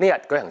會呢日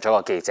舉行咗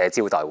個記者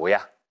招待會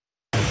啊！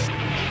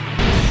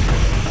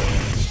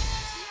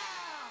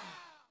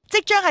即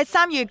將喺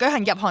3月舉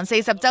行入行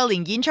40週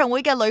年演唱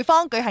會嘅女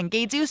方舉行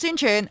記招宣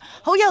傳，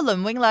好友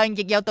倫永亮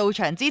亦有到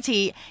場支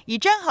持，而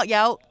張學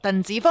友、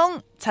鄧子峰、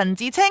陳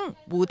芷清、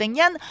胡定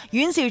欣、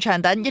阮兆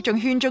祥等一眾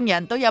圈中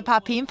人都有拍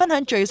片分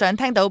享最想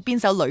聽到邊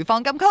首女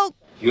方金曲。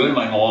如果你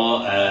問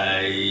我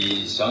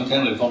想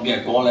聽女方邊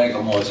嘅歌咧，咁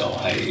我就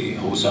係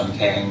好想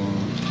聽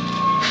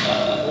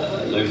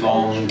女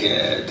方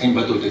嘅《聽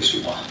不到的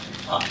説話》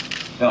嚇，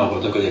因為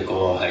我覺得嗰隻歌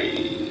係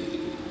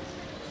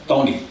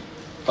當年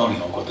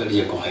我覺得呢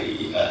一個係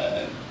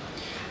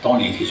當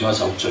年其中一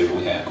首最好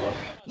聽嘅歌嚟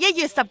嘅。1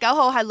月19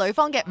號係女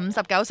方嘅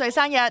59歲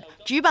生日，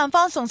主辦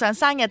方送上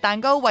生日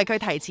蛋糕為佢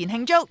提前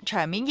慶祝，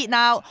場面熱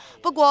鬧。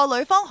不過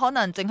女方可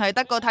能淨係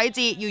得個睇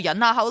字，要忍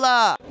下口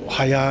啦。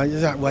係啊，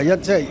唯一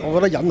即係我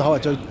覺得忍口係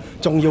最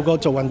重要過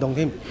做運動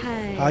添。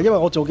係啊，因為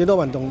我做幾多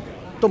運動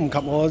都唔及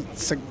我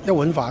食一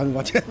碗飯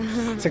或者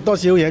食多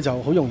少嘢就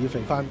好容易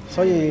肥翻，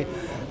所以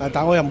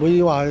但我又唔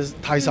會話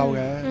太瘦嘅，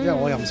因為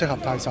我又唔適合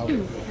太瘦。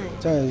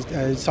即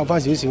係瘦翻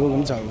少少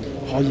咁就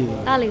可以。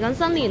但係嚟緊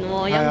新年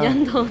喎，忍唔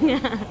忍到㗎？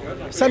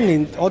新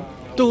年我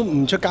都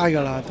唔出街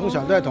㗎啦，通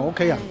常都係同屋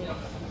企人。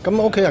咁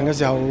屋企人嘅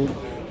時候，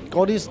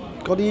嗰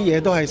啲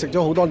嘢都係食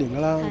咗好多年㗎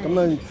啦，咁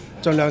啊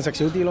盡量食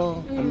少啲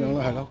咯，咁樣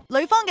咯，係咯。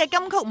女方嘅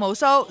金曲無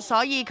數，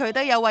所以佢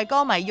都有為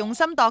歌迷用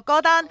心度歌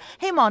單，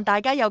希望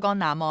大家有個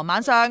難忘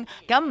晚上。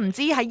咁唔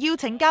知喺邀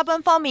請嘉賓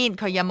方面，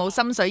佢有冇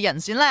心水人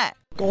選呢？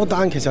歌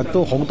單其實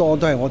都好多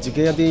都係我自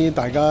己一啲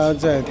大家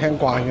即係聽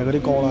慣嘅嗰啲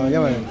歌啦，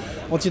因為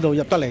我知道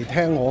入得嚟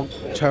聽我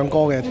唱歌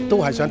嘅都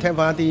係想聽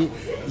翻一啲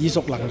耳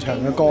熟能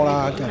詳嘅歌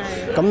啦。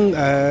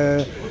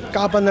咁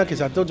嘉賓咧其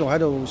實都仲喺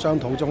度商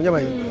討中，因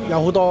為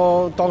有好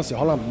多當時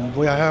可能唔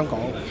會喺香港，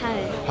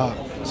嚇，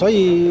所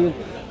以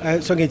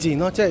順其自然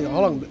咯，即係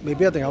可能未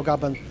必一定有嘉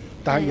賓，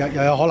但係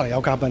又有可能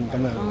有嘉賓咁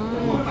樣。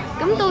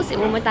咁咁到時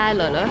會唔會帶女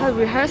女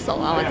去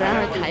rehearsal 啊，或者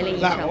去睇你演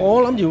唱會？嗱，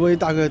我諗住會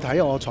帶佢去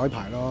睇我彩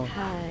排咯。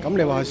咁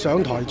你話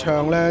上台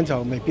唱咧就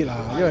未必啦，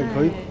因為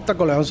佢得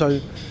個2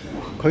歲，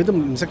佢都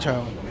唔識唱。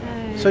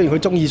雖然佢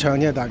中意唱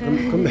啫，但係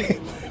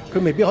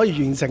佢未必可以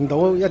完成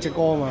到一隻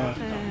歌啊嘛。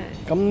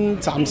咁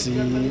暫時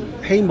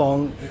希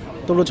望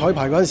到彩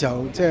排嗰陣時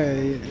候，即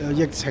係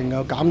疫情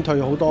又減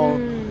退好多，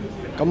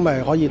咁咪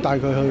可以帶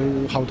佢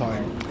去後台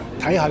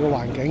睇下個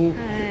環境，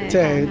即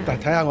係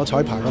睇下我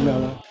彩排咁樣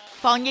咯。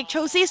防疫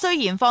措施雖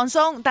然放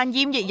鬆，但染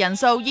疫人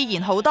數依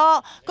然好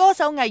多，歌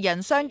手藝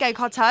人相繼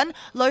確診，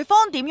女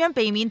方點樣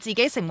避免自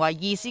己成為二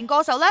線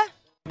歌手呢？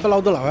不嬲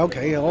都留喺屋企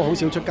嘅，我好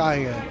少出街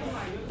嘅。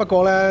不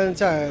過呢，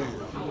即係呢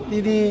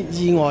啲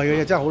意外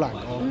嘅嘢真係好難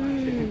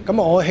講。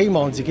咁我希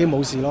望自己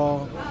冇事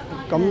咯。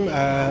咁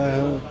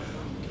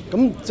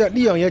即係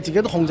呢樣嘢自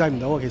己都控制唔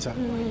到啊。其實，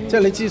即係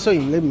你知，雖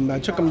然你唔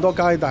係出咁多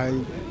街，但係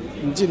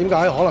唔知點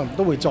解可能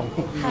都會中。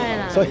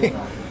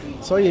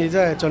所以即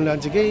係盡量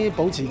自己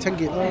保持清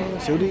潔咯，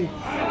少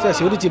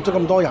啲接觸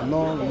咁多人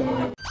咯。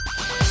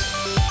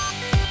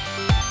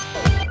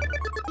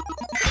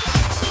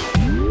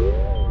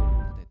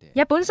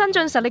日本新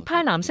晉實力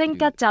派男星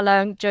吉澤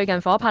亮最近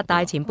夥拍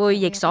大前輩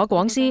役所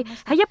廣司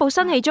喺一部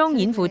新戲中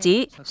演父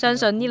子，相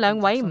信呢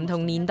2位唔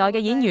同年代嘅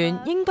演員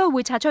應該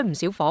會擦出唔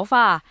少火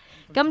花。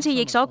今次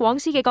役所廣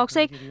司嘅角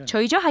色，除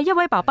咗係一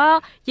位爸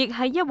爸，亦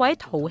係一位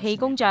淘氣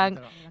工匠。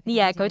呢日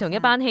佢同一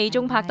班戲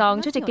中拍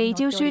檔出席記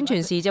招宣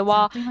傳時就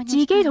話，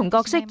自己同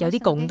角色有啲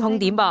共通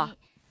點噃。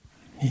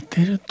似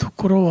てると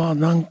ころは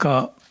なん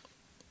か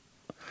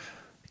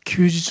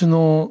休日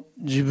の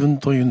自分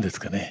というんです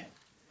かね。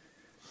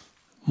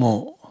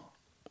もう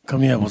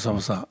髪はボサボ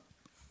サ、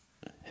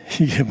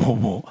ひげボー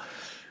ボ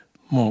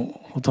ー、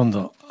もうほとん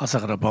ど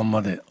朝から晩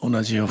まで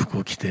同じ洋服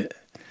を着て、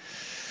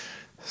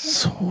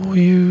そう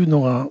いう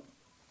のが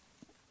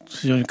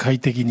非常に快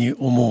適に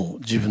思う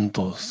自分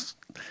と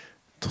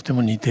とて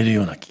も似てる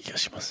ような気が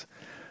します。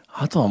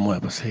あとはもうや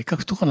っぱ性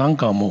格とかなん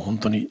かはもう本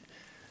当に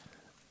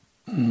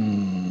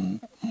全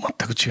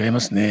く違いま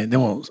すね。で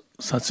も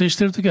撮影し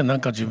てる時はなん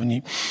か自分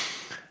に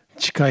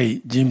近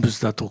い人物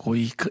だとこう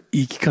言い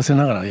聞かせ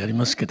ながらやり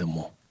ますけど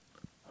も、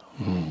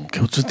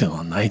共通点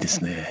はないで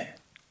すね。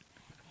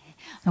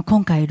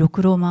今回ろ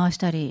くろを回し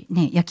たり、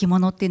ね、焼き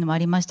物っていうのもあ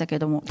りましたけ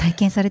ども、体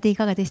験されてい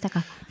かがでした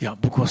か？いや、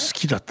僕は好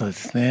きだったで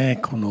すね。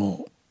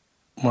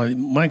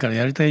前から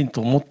やりたい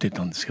と思ってい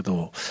たんですけ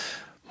ど、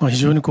非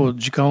常に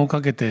時間を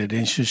かけて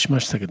練習しま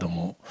したけど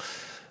も、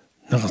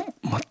なんか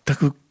全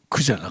く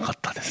苦じゃなかっ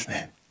たです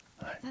ね。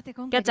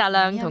吉澤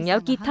亮同有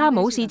吉他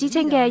武士之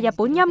稱嘅日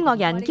本音樂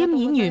人兼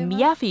演員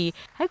Miyavi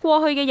喺過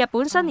去嘅日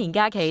本新年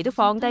假期都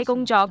放低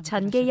工作，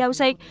趁機休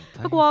息。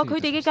不過佢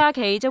哋嘅假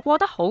期就過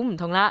得好唔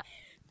同啦。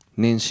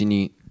年始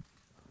に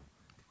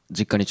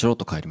実家にちょろっ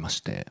と帰りま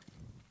して、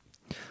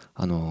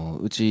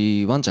う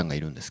ちワンちゃんがい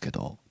るんですけ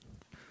ど、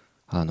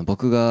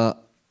僕が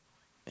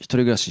一人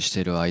暮らしして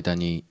いる間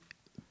に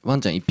ワ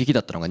ンちゃん1匹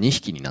だったのが2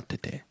匹になって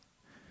て、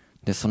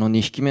でその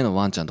2匹目の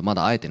ワンちゃんとま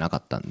だ会えてなか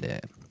ったん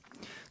で、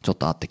ちょっ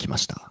と会ってきま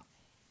した。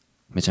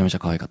めちゃめちゃ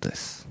可愛かったで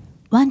す。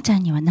ワンちゃ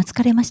んには懐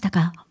かれました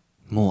か？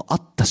もう会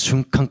った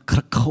瞬間か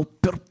ら顔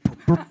ペロペ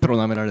ロペロ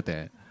舐められ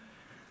て、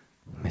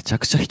めちゃ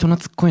くちゃ人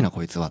懐っこいな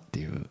こいつはっ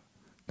ていう。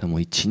も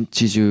う一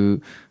日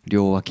中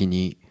両脇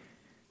に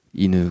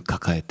犬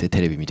抱えて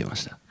テレビ見てま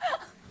した。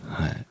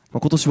はい。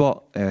今年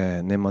は、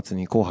年末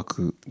に紅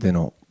白で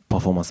のパ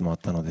フォーマンスもあっ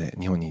たので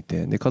日本にい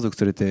て、で家族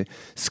連れて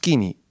スキー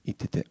に行っ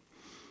てて、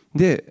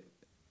で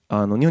日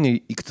本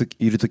に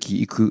いる時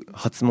行く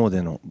初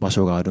詣の場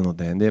所があるの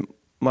で、で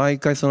毎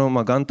回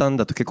元旦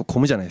だと結構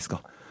混むじゃないです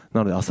か。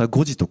なので朝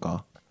5時と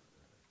か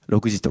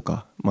6時と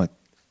か、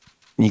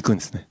に行くん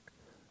ですね。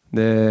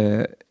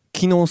で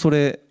昨日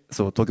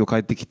東京帰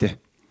ってきて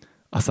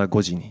朝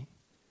5時に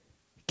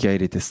気合い入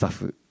れてスタッ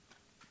フ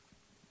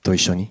と一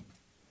緒に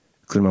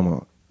車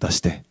も出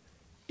して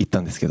行った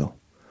んですけど、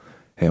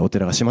お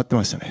寺が閉まって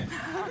ましたね。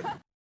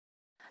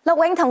陸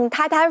永同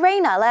太太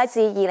Raina 咧，自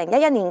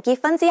2011年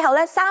結婚之後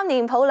咧，3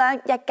年抱兩，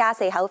一家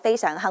4口非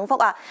常幸福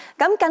啊！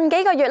咁近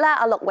幾個月咧，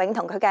阿陸永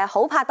同佢嘅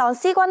好拍檔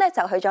思君咧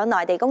就去咗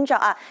內地工作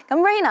啊！咁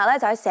Raina 咧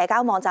就喺社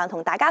交網站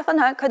同大家分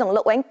享佢同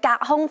陸永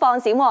隔空放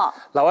閃喎。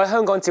留喺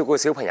香港照顧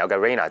小朋友嘅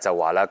Raina 就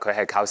話啦，佢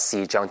係靠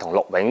視像同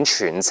陸永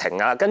傳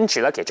情啊！跟住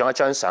咧，其中一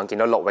張相見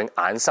到陸永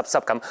眼濕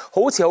濕咁，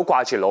好似好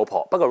掛住老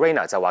婆。不過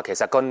Raina 就話其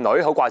實個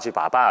女好掛住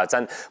爸爸啊，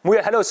真每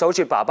日喺度數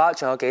住爸爸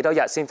仲有幾多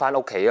日先翻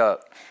屋企啊！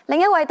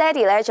另一位爹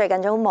哋咧最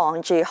近仲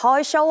忙住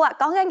開 show 啊，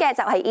講緊嘅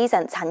就係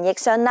Eason 陳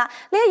奕迅啦。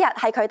呢一日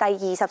係佢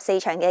第24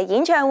場嘅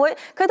演唱會，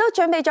佢都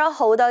準備咗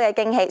好多嘅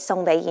驚喜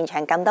送俾現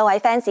場咁多位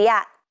fans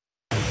啊！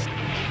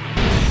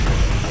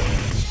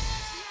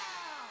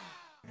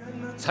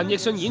陳奕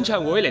迅演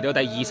唱會嚟到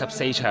第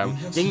24場，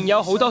仍然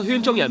有好多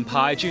圈中人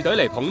排住隊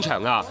嚟捧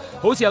場啊！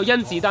好似有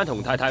甄子丹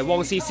同太太汪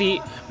詩詩、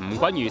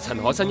吳君如、陳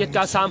可辛一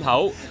家3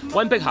口，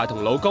溫碧霞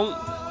同老公，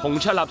洪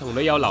卓立同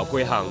女友劉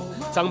佩恒，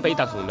曾比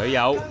特同女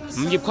友吳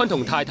業坤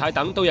同太太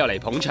等都有嚟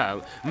捧場。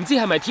唔知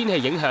係咪天氣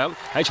影響，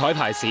喺彩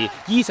排時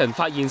，Eason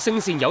發現聲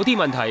線有啲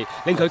問題，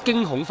令佢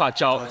驚恐發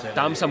作，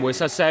擔心會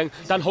失聲。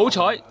但好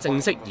彩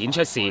正式演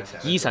出時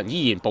，Eason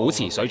依然保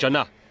持水準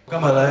啊！今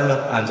日咧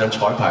晏晝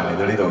彩排嚟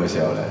到呢度嘅時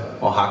候咧，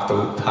我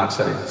嚇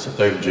死你，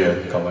對唔住啊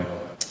各位，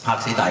嚇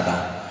死大家，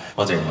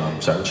我淨係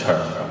唔想唱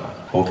㗎嘛，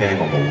好驚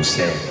我冇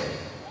聲。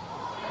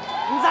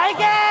唔使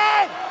驚。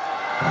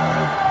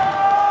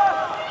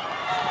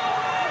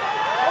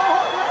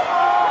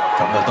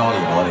咁啊，當然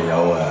我哋有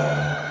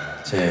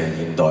即係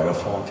現代嘅科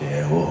技係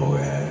好好嘅。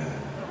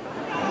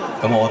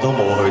咁我都冇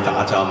去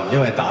打針，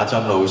因為打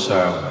針都好傷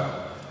啊。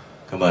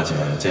咁啊，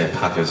即係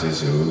拍咗少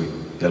少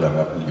一兩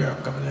粒藥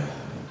咁啫。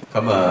咁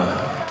啊，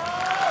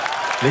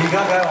你而家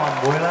梗係話唔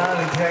會啦，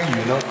你聽完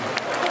咯。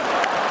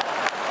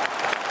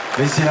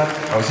你試下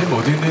頭先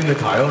無端端你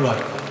排咗輪，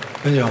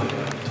跟住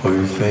退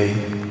飛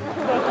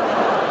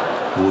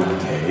換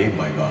期，唔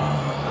係啩？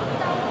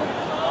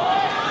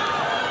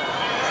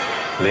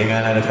你啱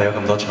啱你睇咗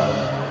咁多場，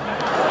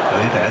有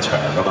啲第一場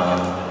㗎嘛？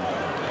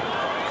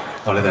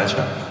哦，你第一場，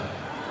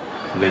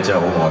你真係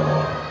好愛我。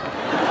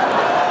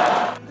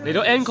嚟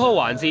到 Encore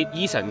環節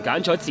 ，Eason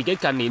揀咗自己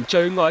近年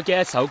最愛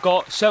嘅一首歌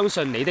《相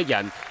信你的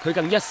人》，佢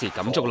更一時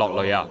感觸落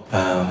淚啊！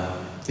呢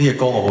隻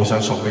歌我好想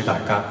送俾大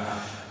家。呢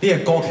隻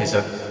歌其實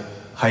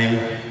係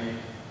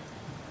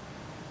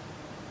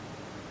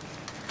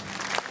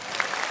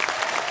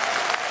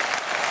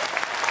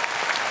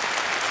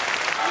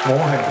我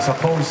係唔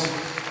suppose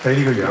俾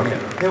呢個樣嘅，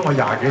因為我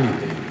20幾年嚟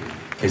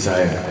其實係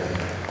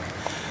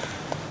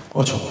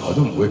我從來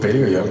都唔會俾呢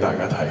個樣大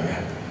家睇嘅。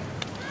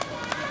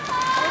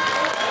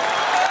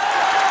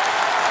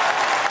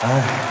唉，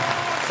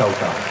周家，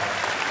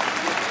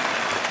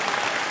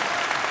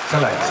真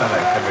係，係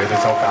咪到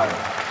周家嘅？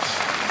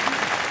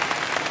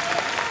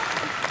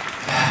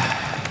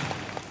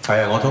係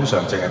啊，我通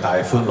常淨係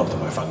帶歡樂同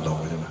埋憤怒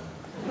嘅啫嘛，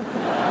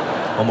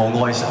我冇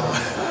哀愁，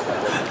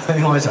啲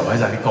哀愁喺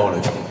晒啲歌裏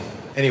邊。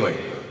Anyway，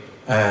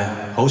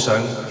 好想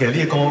其實呢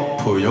啲歌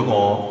陪咗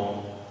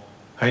我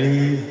喺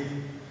呢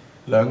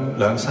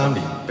兩三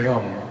年比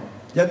較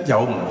一有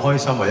唔開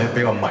心或者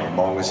比較迷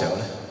茫嘅時候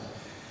咧，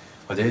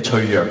或者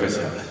脆弱嘅時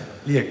候咧，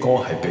呢隻歌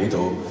係俾到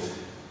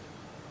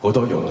好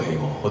多勇氣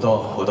我，好多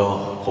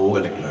好嘅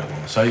力量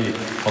我，所以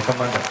我今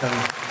晚特登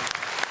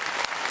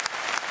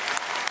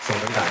送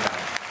俾大家。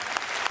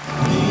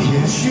你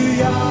也需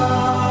要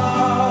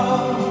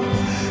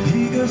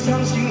一個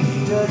相信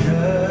你的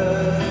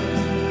人，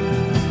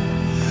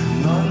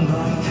暖暖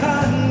看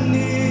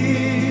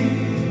你，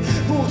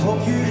不同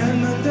於人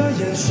們的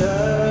眼神。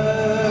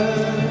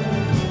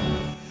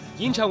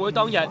演唱會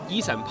當日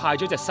 ，Eason 派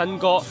咗隻新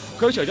歌。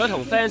佢除咗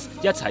同 fans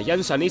一齊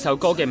欣賞呢首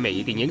歌嘅微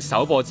電影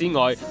首播之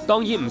外，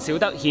當然唔少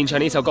得獻唱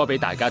呢首歌俾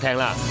大家聽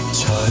啦。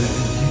隨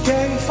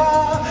鏡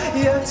花，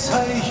一切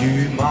如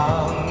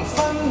盲分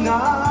啞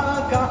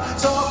架，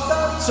作得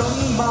準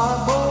嗎？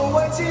無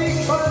謂千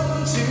分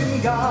轉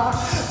嫁，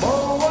無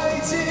謂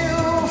招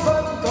分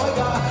改嫁，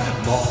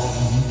忘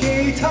記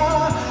他，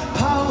拋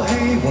棄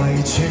遺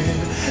傳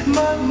密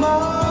碼。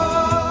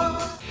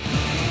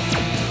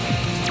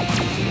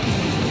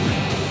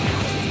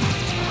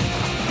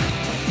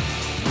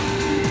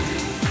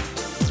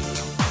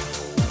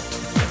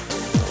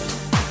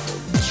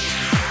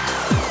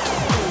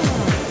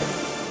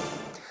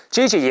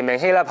Gigi 炎明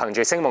熹啦，憑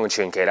住《星夢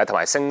傳奇》啦，同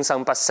埋《聲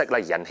生不息》啦，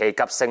人氣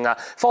急升啦。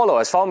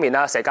Followers 方面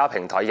啦，社交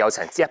平台有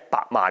成100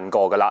萬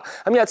個噶啦。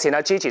咁日前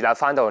啊 ，Gigi 啦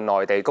翻到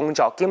內地工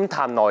作兼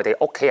探內地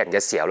屋企人嘅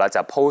時候啦，就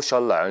post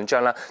咗2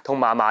張啦，同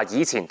嫲嫲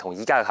以前同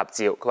依家嘅合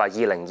照。佢話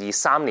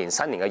2023年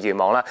新年嘅願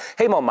望啦，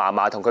希望嫲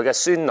嫲同佢嘅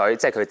孫女，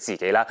即係佢自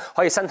己啦，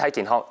可以身體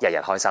健康，日日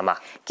開心啊！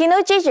見到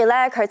Gigi 咧，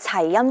佢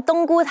齊陰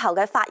冬菇頭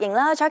嘅髮型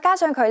啦，再加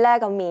上佢咧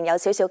個面有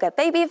少少嘅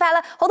baby fat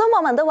啦，好多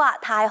網民都話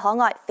太可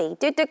愛，肥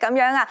嘟嘟咁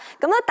樣啊！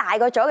咁咧大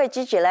個咗嘅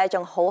Gigi 咧，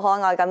仲好可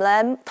愛咁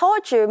咧，拖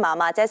住嫲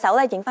嫲隻手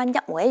咧，影翻一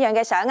模一樣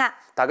嘅相啊！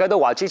大家都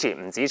話 Gigi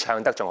唔止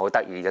唱得，仲好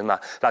得意噶嘛。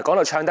嗱，講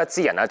到唱得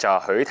之人啊，就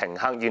係許廷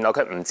鏗。原來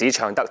佢唔止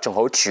唱得，仲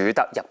好煮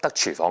得入得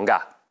廚房㗎。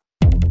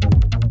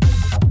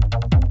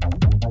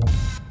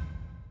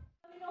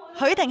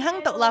許廷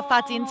鏗獨立發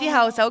展之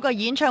後，首個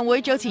演唱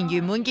會早前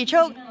圓滿結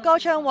束，歌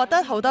唱獲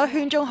得好多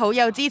圈中好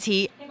友支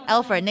持。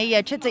Alfred 呢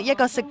日出席一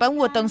個食品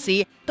活動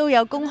時，都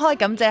有公開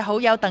感謝好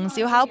友鄧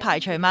小巧排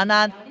除萬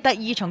難，特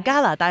意從加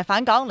拿大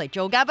返港嚟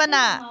做嘉賓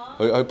啊！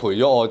佢陪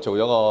咗我做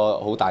咗個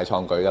好大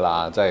創舉㗎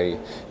啦，即係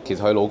其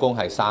實佢老公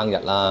係生日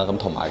啦，咁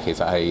同埋其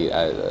實係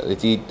你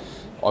知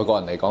外國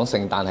人嚟講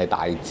聖誕係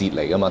大節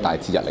嚟㗎嘛，大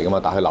節日嚟㗎嘛，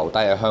但係佢留低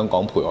喺香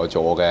港陪我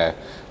做我嘅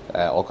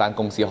我間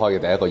公司開嘅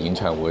第一個演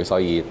唱會，所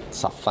以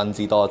十分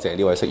之多謝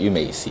呢位識於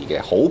微時嘅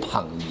好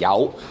朋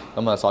友，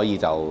咁啊所以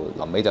就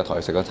臨尾就同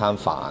佢食咗餐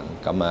飯，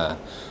咁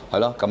係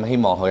咯，咁希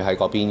望佢喺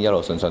嗰邊一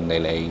路順順利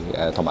利，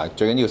同埋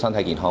最緊要身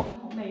體健康。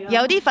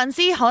有啲粉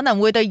絲可能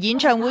會對演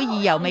唱會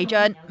意猶未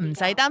盡，唔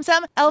使擔心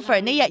Alfred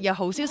呢日有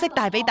好消息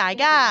帶俾大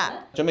家。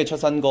準備出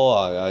新歌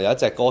啊！有一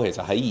隻歌其實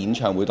喺演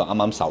唱會度啱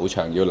啱首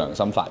唱，叫良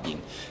心發現，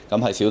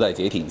咁係小弟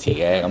自己填詞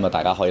嘅，咁啊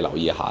大家可以留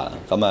意一下啦。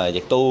咁啊亦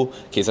都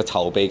其實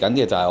籌備緊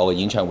嘅就係我嘅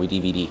演唱會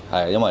DVD，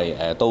 係因為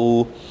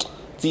都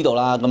知道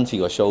啦，今次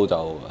個 show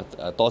就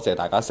多謝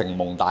大家承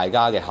蒙大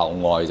家嘅厚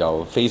愛，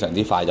就非常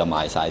之快就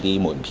賣晒啲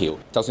門票。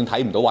就算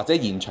睇唔到或者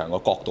現場個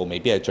角度未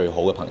必係最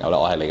好嘅朋友啦，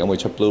我係嚟緊會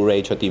出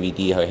Blu-ray 出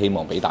DVD， 去希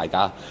望俾大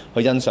家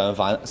去欣賞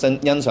翻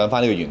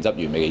呢個原汁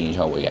原味嘅演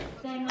唱會嘅。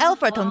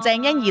Alfred 同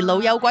鄭欣宜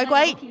老友鬼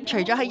鬼，除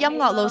咗喺音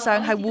樂路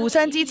上係互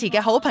相支持嘅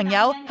好朋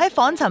友，喺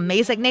訪尋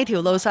美食呢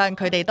條路上，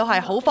佢哋都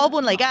係好伙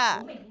伴嚟㗎。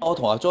我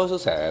同阿 Joyce 都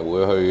成日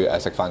會去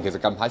食飯，其實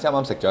近排先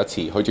啱啱食咗一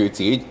次，佢仲要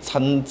自己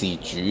親自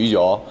煮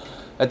咗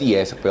一啲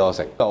嘢食俾我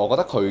食。我覺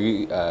得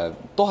佢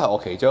都係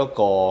我其中一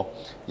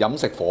個飲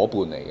食伙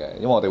伴嚟嘅，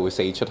因為我哋會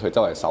四出去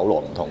周圍搜羅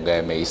唔同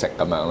嘅美食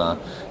咁樣啦。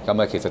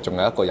咁啊，其實仲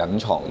有一個隱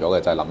藏咗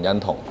嘅就係林欣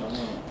彤，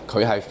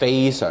佢係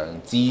非常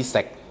之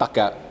食得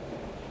嘅。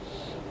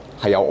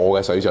係有我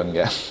嘅水準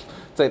嘅，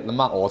即係諗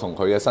下我同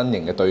佢嘅身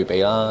形嘅對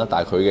比啦，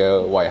但係佢嘅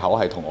胃口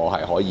係同我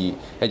係可以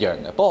一樣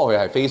嘅。不過佢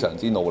係非常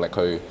之努力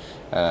去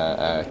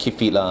keep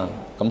fit 啦，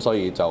咁所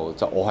以就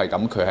我係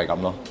咁，佢係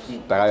咁咯。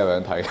大家有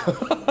樣睇，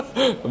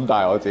咁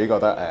但係我自己覺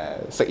得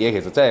食嘢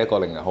其實真係一個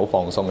令人好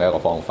放鬆嘅一個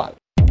方法。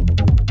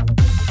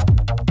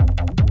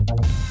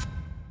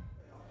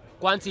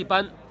關智斌、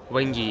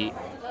泳兒、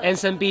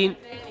Anson 邊、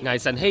魏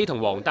晨曦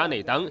同黃丹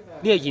妮等呢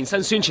日現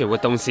身宣傳活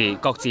動時，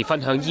各自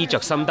分享衣着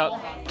心得。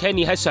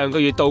Kenny 喺上個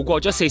月度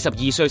過咗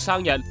42歲生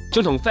日，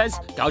仲同 fans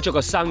搞咗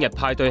個生日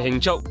派對慶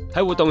祝。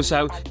喺活動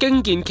上驚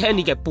見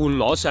Kenny 嘅半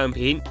裸相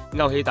片，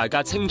勾起大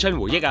家青春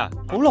回憶啊！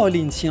好耐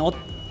年前我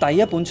第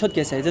一本出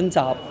嘅寫真集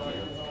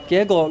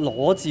嘅一個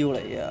裸照嚟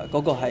嘅，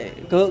嗰個係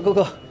嗰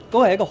個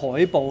係一個海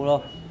報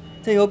咯，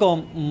即係嗰個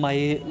唔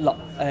係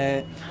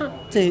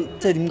即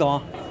係點講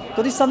啊？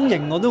嗰啲身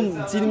形我都唔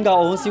知點解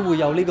我嗰時會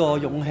有呢個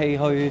勇氣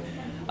去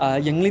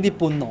影呢啲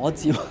半裸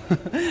照，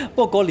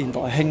不過嗰個年代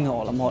興啊，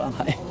我諗可能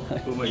係。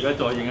會唔會而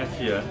家再影一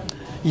次啊？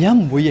而家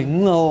唔會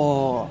影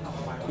咯，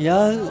而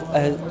家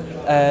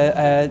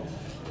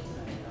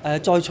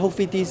再操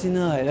fit 啲先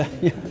啦，係啦。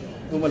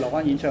會唔會留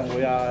翻演唱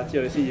會啊之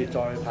類先至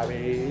再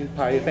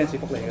派 fans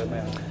福利咁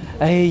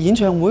樣？演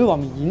唱會話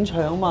明演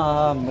唱啊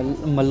嘛，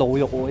唔係露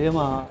肉會啊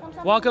嘛。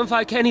話咁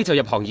快 Kenny 就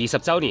入行20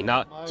週年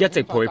啦，一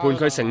直陪伴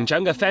佢成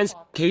長嘅 fans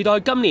期待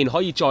今年可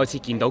以再次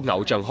見到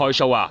偶像開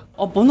show 啊！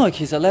我本來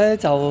其實咧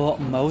就唔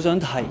係好想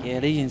提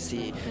嘅呢件事，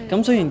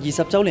咁雖然20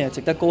週年係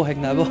值得高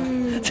興啦，不過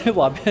即係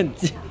話俾人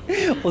知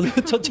我都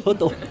出咗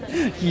道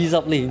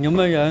20年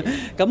咁樣，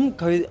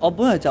咁我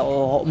本來就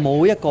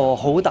冇一個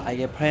好大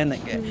嘅 planning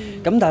嘅，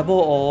咁但係不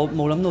過我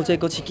冇諗到即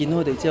係嗰次見到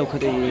佢哋之後，佢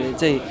哋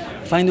即係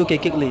反應都幾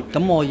激烈，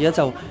咁我而家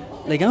就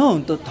嚟緊可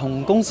能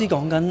同公司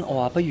講緊，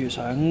我話不如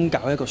想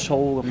搞一個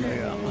show 咁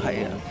樣，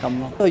係啊咁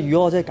咯。因為如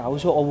果我真係搞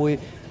show，我會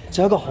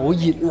做一個好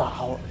熱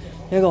鬧、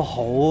一個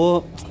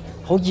好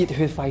熱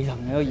血沸騰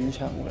嘅一個演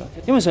唱會咯。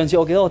因為上次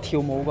我記得我跳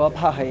舞嗰一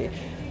part 係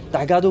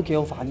大家都幾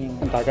好反應。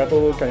大家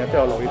都近日都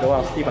有留意到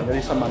阿 Steven 一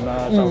啲新聞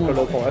啦，就佢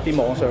老婆一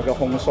啲網上嘅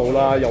控訴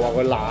啦，又話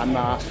佢懶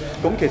啊。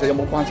咁其實有冇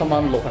關心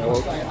翻老朋友，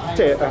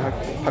即係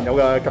朋友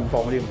嘅近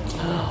況嗰啲？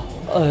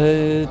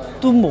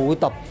都冇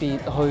特別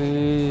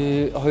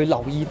去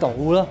留意到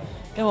啦，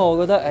因為我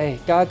覺得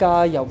家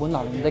家有本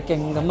難念的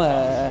經，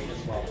咁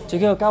最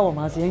緊要家和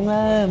萬事興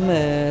啦，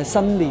咁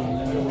新年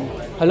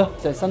係咯，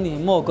就係新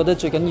年，咁我覺得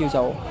最緊要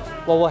就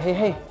和和氣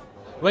氣。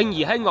泳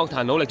兒喺樂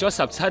壇努力咗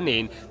17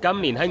年，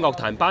今年喺樂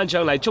壇頒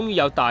獎禮終於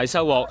有大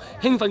收穫，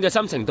興奮嘅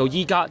心情到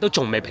依家都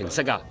仲未平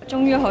息啊！終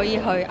於可以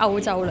去歐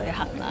洲旅行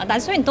啦，但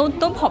係雖然都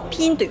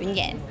偏短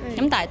嘅，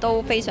咁但係都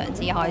非常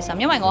之開心，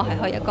因為我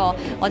係去一個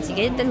我自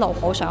己一路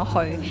好想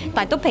去，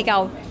但係都比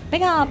較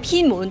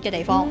偏門嘅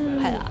地方，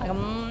係啦，咁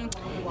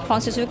放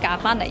少少假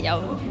翻嚟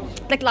又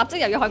立即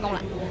又要開工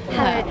啦。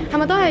係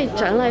咪都係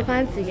獎勵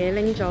翻自己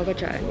拎咗個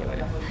獎咁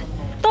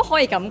樣？都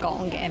可以咁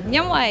講嘅，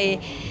因為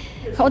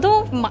我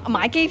都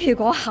買機票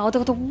嗰下，我都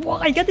覺得哇！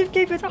而家啲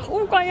機票真係好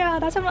貴啊！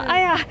但係心諗，哎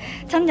呀，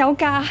趁有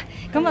價，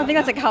咁啊俾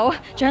個藉口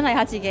獎勵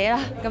下自己啦，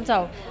咁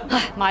就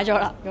買咗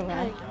啦咁樣。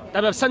踏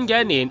入新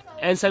嘅一年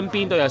 ，Anson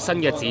邊都有新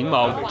嘅展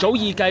望，早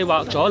已計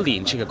劃咗一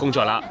連串嘅工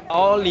作啦。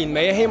我年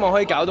尾希望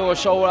可以搞到個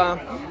show 啦，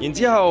然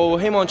之後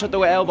希望出到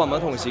個 album 喺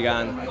同時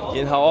間，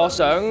然後我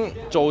想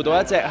做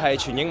到一隻係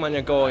全英文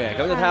嘅歌嘅，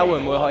咁就睇下會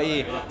唔會可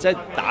以即係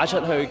打出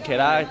去其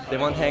他地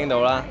方聽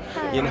到啦。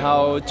然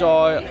後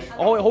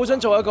我好想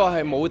做一個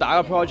係武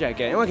打嘅 project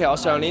嘅，因為其實我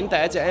上年第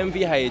一隻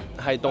MV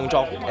係動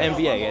作 MV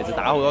嚟嘅，就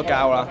打好多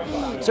交啦，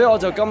所以我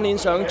就今年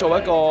想做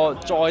一個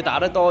再打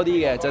得多啲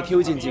嘅，就挑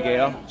戰自己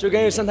咯。最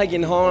緊要身體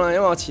健康啦，因為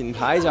我前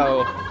排就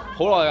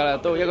好耐㗎啦，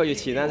都1個月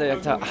前啦，就係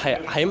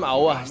咁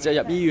嘔啊，就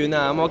入醫院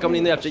啊，咁我今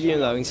年都入咗醫院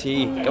2次，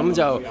咁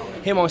就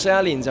希望新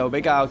一年就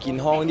比較健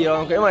康啲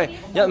咯，因為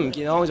一唔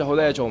健康就好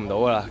多嘢做唔到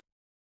㗎啦。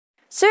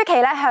舒淇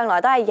咧向來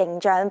都係形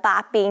象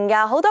百變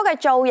㗎，好多嘅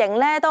造型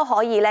咧都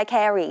可以咧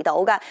carry 到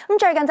㗎。咁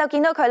最近就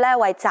見到佢咧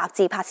為雜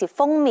誌拍攝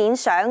封面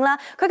相啦，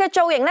佢嘅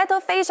造型咧都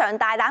非常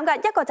大膽㗎，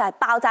一個就係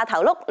爆炸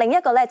頭碌，另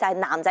一個咧就係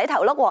男仔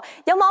頭碌。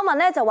有網民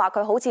咧就話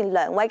佢好似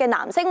梁偉嘅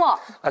男星。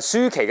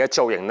舒淇嘅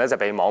造型咧就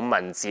被網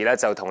民指咧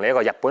就同呢一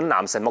個日本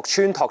男神木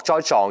村拓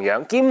哉撞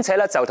樣，兼且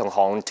咧就同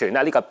韓團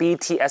咧呢個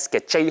BTS 嘅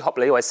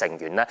J-Hope 呢位成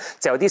員咧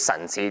就有啲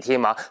神似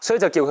添啊，所以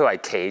就叫佢為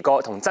奇哥，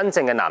同真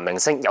正嘅男明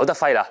星有得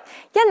揮啦。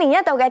一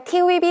年一度嘅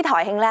TVB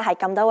台慶咧係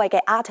咁多位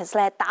嘅 artist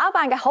咧打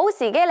扮嘅好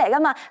時機嚟㗎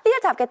嘛，呢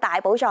一集嘅大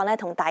寶藏咧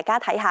同大家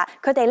睇下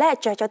佢哋咧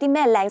着咗啲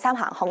咩靚衫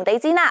行紅地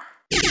氈啦。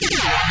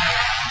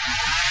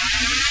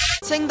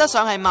稱得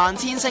上係萬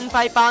千星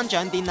輝頒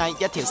獎典禮，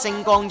一條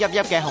星光熠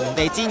熠嘅紅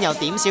地氈又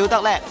點少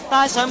得呢？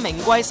戴上名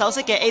貴首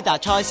飾嘅 Ada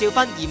蔡少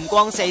芬豔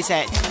光四射。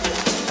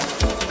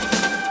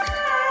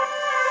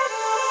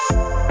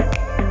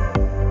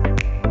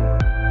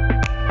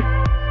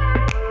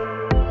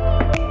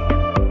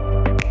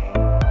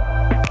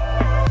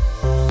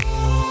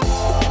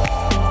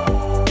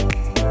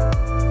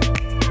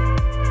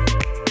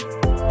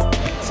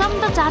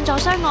贊助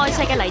商愛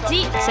錫嘅黎姿，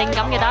性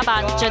感嘅打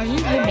扮，盡顯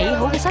佢美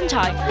好嘅身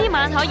材。呢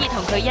晚可以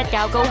同佢一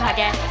較高下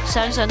嘅，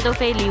相信都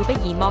非廖碧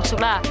兒莫屬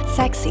啦。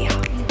sexy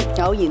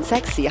下，偶然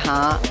sexy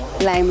下，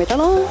靚咪得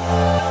咯。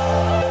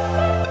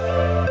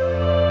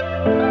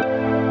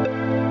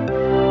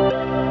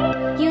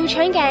要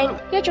搶鏡，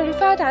一眾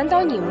花旦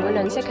當然會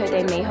吝嗇佢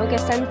哋美好嘅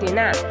身段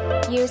啦。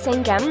要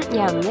性感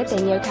又唔一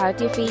定要靠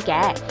啲 free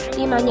嘅，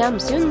呢晚有唔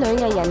少女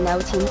藝人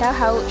留前鬥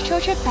後，show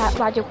出白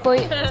滑玉背。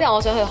即係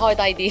我想去開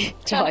低啲，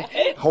再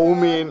後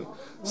面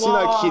先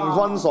係乾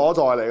坤所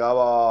在嚟㗎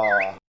喎。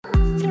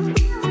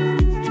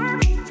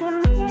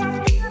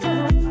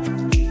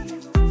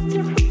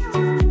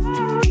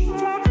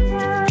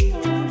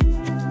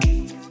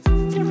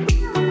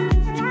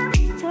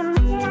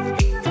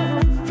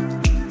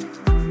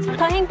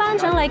頒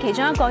獎禮其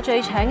中一個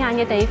最搶眼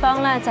嘅地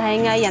方咧，就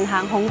係藝人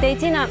行紅地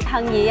氈啦，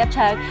幸兒入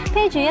場，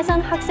披住一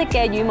身黑色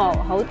嘅羽毛，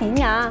好典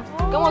雅。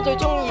咁我最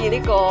中意呢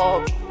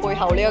個背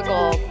後呢一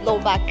個露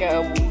白嘅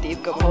蝴蝶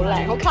咁，好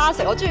靚，好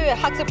classic。我中意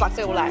黑色白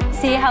色好靚。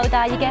事後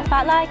大熱嘅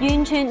法拉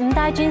完全唔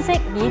帶鑽飾，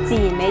以自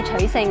然美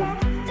取勝。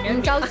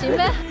唔夠錢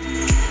咩？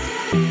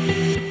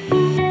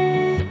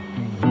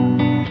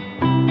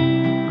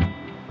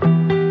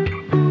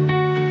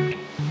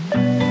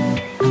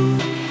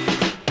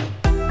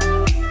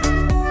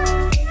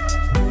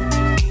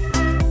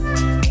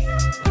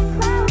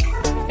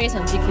非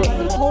常之 good，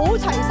 好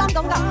齊心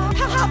咁㗎，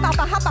黑黑白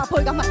白黑白配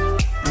咁啊！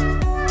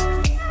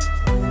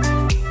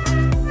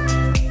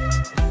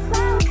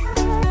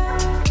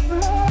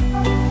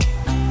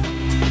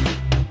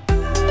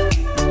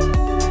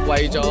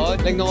為咗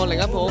令到我另一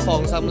半好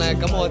放心咧，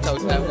咁我就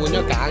換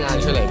咗假眼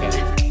出嚟嘅。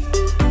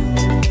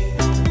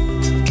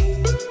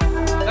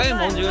梗係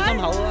望住個心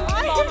口啦，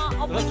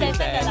我背脊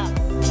得㗎啦。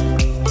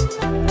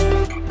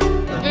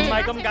唔係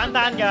咁簡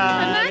單㗎，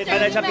你睇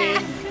睇出邊。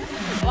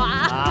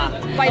哇！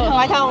胃痛，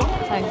胃痛，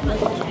係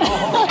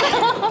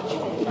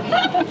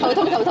頭痛，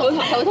頭痛，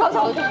頭痛，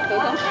頭痛。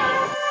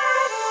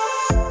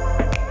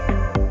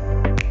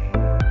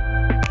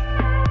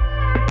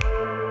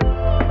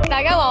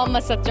大家話我密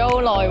實咗好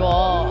耐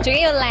喎，最緊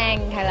要靚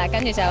係啦，跟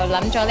住就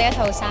諗咗呢一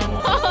套衫。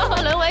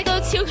兩位都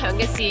超強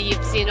嘅事業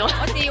線喎，我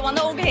事業運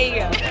都 OK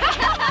嘅。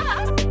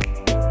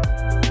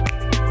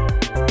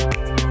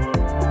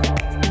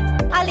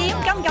阿廉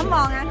敢唔敢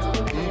望啊？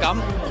唔敢。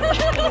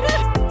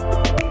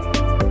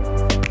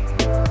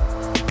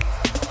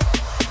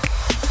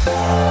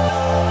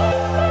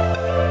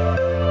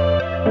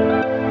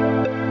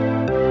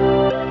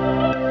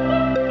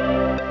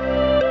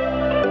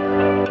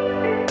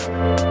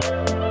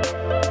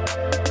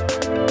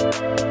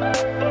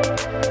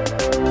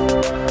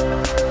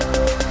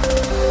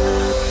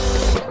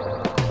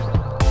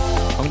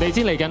紅地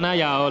氈嚟緊啦，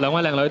有兩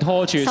位靚女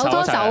拖住手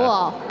拖手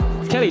喎。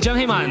Kelly 張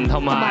希文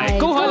同埋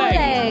高海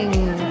玲，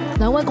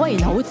兩位果然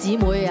好姊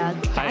妹啊，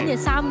揀嘅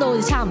衫都好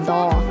似差唔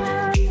多。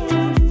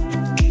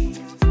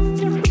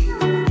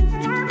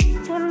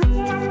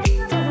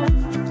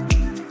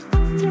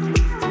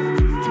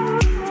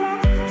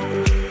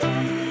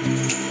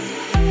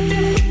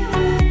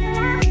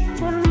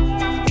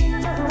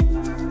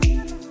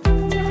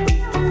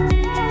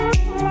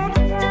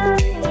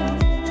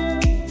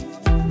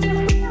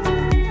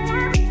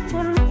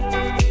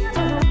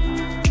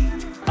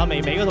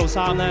微微嗰套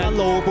衫咧，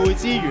露背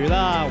之餘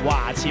啦，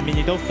哇！前面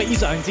亦都非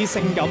常之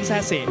性感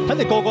sexy， 肯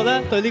定個個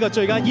咧對呢個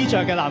最佳衣着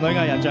嘅男女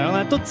藝人獎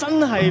咧，都真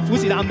係虎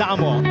視眈眈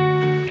喎。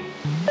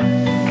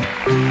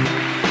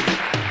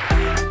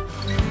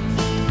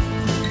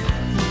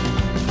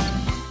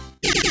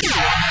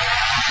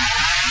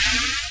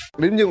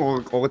你知唔知我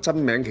個真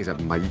名其實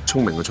唔係聰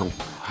明嘅聰，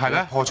係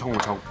咧破聰嘅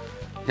聰。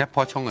一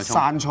棵葱嘅葱。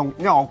山葱，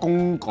因為我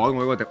公改我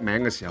嗰個名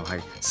嘅時候係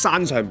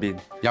山上邊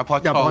有棵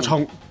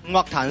葱。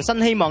樂壇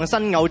新希望嘅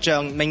新偶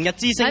像，明日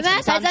之星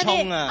陳山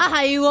聰啊！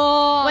係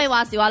喎。喂，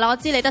話時話啦，我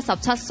知你得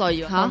17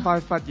歲喎。啱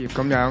啱畢業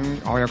咁樣，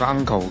我有個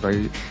uncle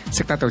佢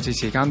識得杜自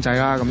持監製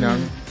啦，咁樣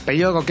俾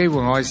咗個機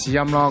會我去試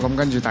音咯，咁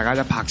跟住大家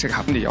一拍即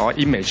合，而我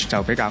image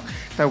就比較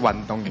都係運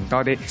動型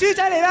多啲。豬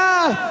仔嚟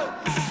啦！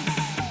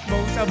無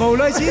愁無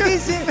慮似天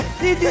使，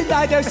天天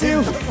帶着笑。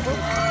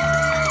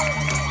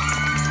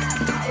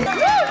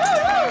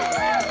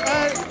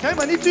請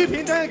問啲豬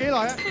片整咗幾耐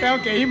啊？有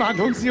幾萬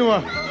桶燒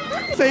啊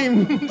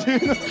，4、5串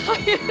啊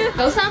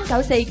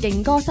！9394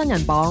勁歌新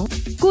人榜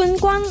冠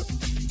軍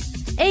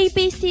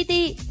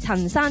ABCD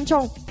陳山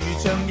聰。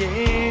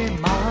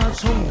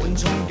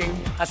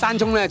阿山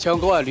聰咧唱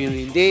歌係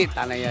亂啲，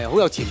但係好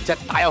有潛質，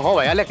大有可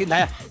為啊！叻啲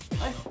睇啊！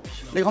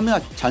你講邊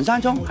個？陳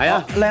山聰係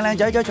啊，靚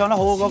仔唱得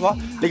好嗰個。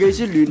你嘅意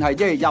思亂係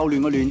即係幼亂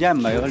嘅亂啫，唔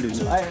係個亂。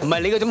唔係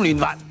你嗰種亂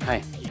法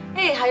係。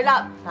誒係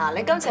啦，嗱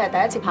你今次係第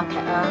一次拍劇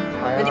啊，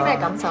有啲咩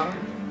感受？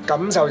感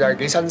受就係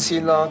幾新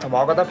鮮咯，同埋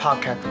我覺得拍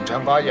劇同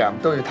唱歌一樣，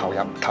都要投入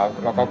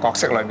落個角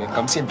色裏面，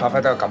咁先發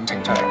揮到個感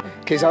情出嚟。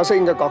其實我飾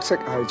演嘅角色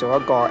係做一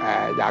個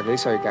20幾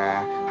歲嘅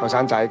後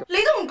生仔。你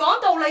都唔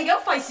講道理，而家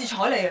費事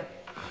睬你啊！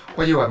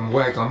我以為唔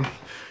會係咁，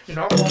原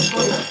來我戇居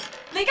啊！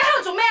你而家喺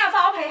度做咩啊？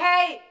發我脾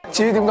氣！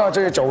至於點解我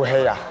中意做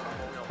戲啊？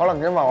可能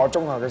因為我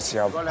中學嘅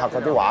時候拍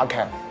過啲話劇，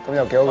咁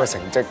有幾好嘅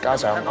成績，加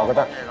上我覺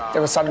得一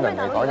個新人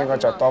嚟講應該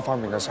再多方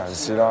面嘅嘗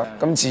試咯。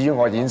咁至於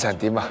我演成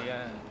點啊？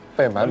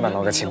不如問一問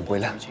我嘅前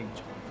輩啦。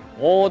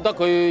我覺得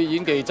佢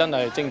演技真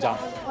係精湛，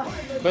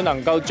佢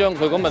能夠將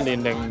佢咁嘅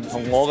年齡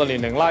同我嘅年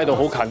齡拉到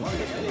好近，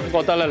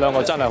覺得咧兩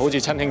個真係好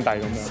似親兄弟咁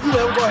樣。呢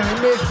兩個係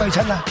你咩對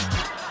親啊？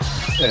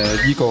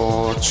呢個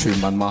傳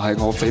聞話係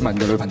我緋聞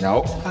嘅女朋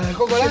友。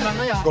嗰個咧？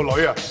個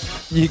女啊？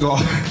呢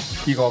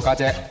個家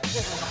姐。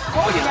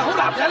果然係好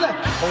男人啊！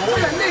好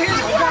人呢起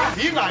床㗎，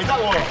點捱得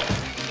喎？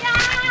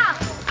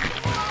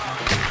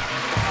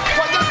哇！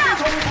一啲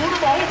痛苦都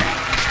冇。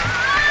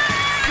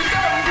點解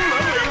五姑娘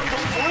嚟咁痛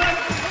苦咧？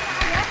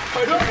係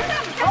咯。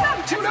好，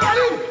跳兩下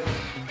添。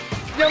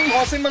任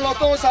何食物落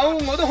到手，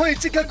我都可以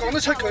即刻講得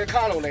出佢嘅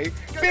卡路里。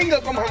邊個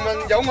咁幸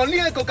運有我呢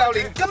一個教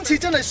練？今次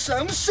真係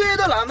想輸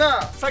都難啊！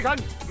細近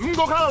5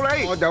個卡路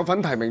里。我有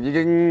份提名已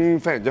經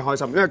非常之開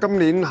心，因為今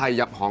年係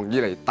入行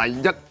以嚟第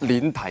一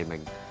年提名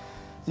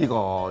呢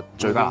個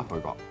最佳男配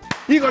角。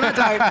呢個咧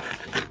就係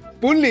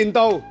本年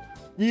度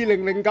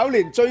2009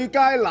年最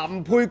佳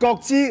男配角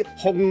之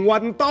鴻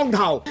運當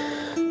頭。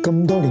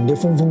咁多年嘅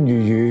風風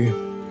雨雨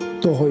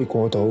都可以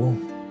過到，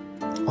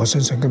我相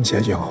信今次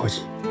一樣可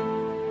以。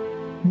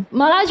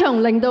馬拉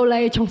松令到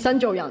你重新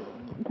做人，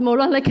無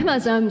論你今日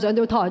上唔上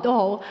到台都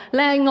好，你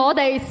係我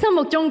哋心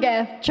目中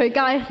嘅最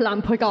佳男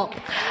配角。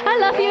I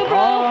love you,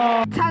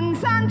 bro。陳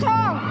山聰，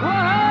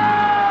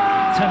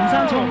陳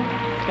山聰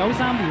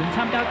93年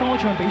參加歌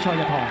唱比賽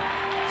入行，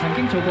曾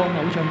經做過偶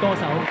像歌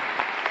手。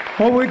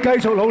我會繼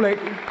續努力，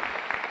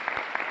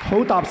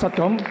好踏實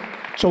咁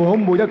做好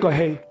每一個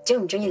戲。中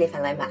唔中意你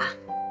份禮物啊？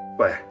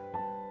喂，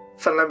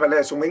份禮物你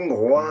係送俾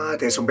我啊，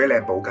定係送俾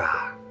靚寶㗎？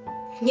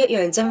一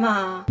樣啫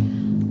嘛。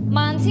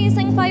萬千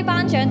星輝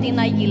頒獎典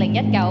禮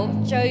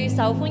2019最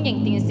受歡迎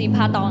電視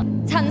拍檔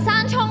陳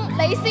山聰、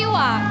李蕭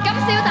華，金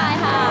宵大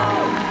廈。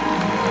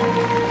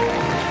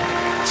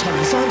陳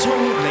山聰、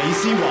李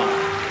蕭華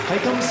喺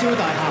金宵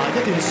大廈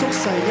一段宿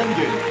世姻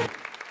緣。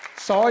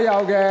所有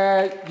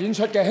嘅演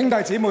出嘅兄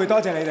弟姊妹，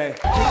多謝你哋。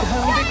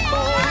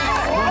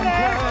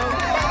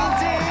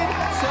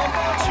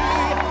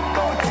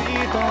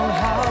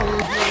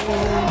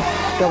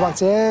又或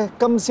者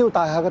金宵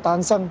大廈嘅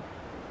誕生，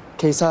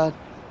其實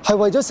係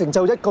為咗成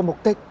就一個目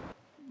的。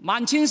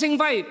萬千星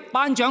輝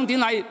頒獎典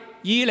禮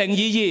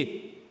2022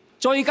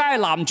最佳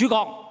男主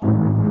角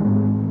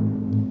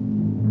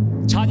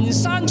陳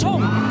山聰。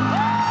金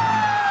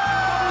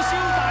宵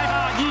大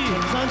廈2，陳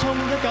山聰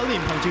19年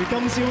憑住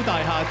金宵大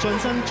廈晉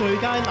身最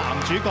佳男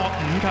主角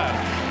5強，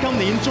今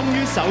年終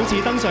於首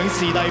次登上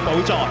視帝寶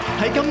座，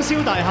喺金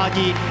宵大廈2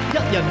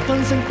一人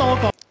分飾多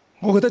角。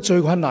我覺得最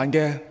困難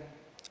嘅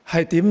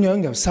係點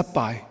樣由失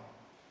敗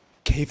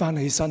企返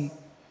起身，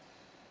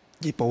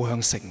而步向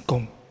成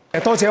功。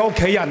多謝屋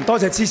企人，多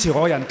謝支持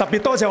我嘅人，特別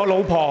多謝我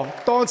老婆，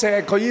多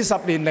謝佢呢10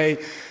年嚟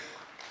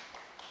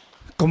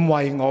咁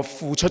為我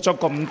付出咗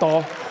咁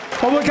多。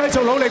我會繼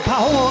續努力拍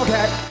好我嘅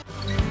劇。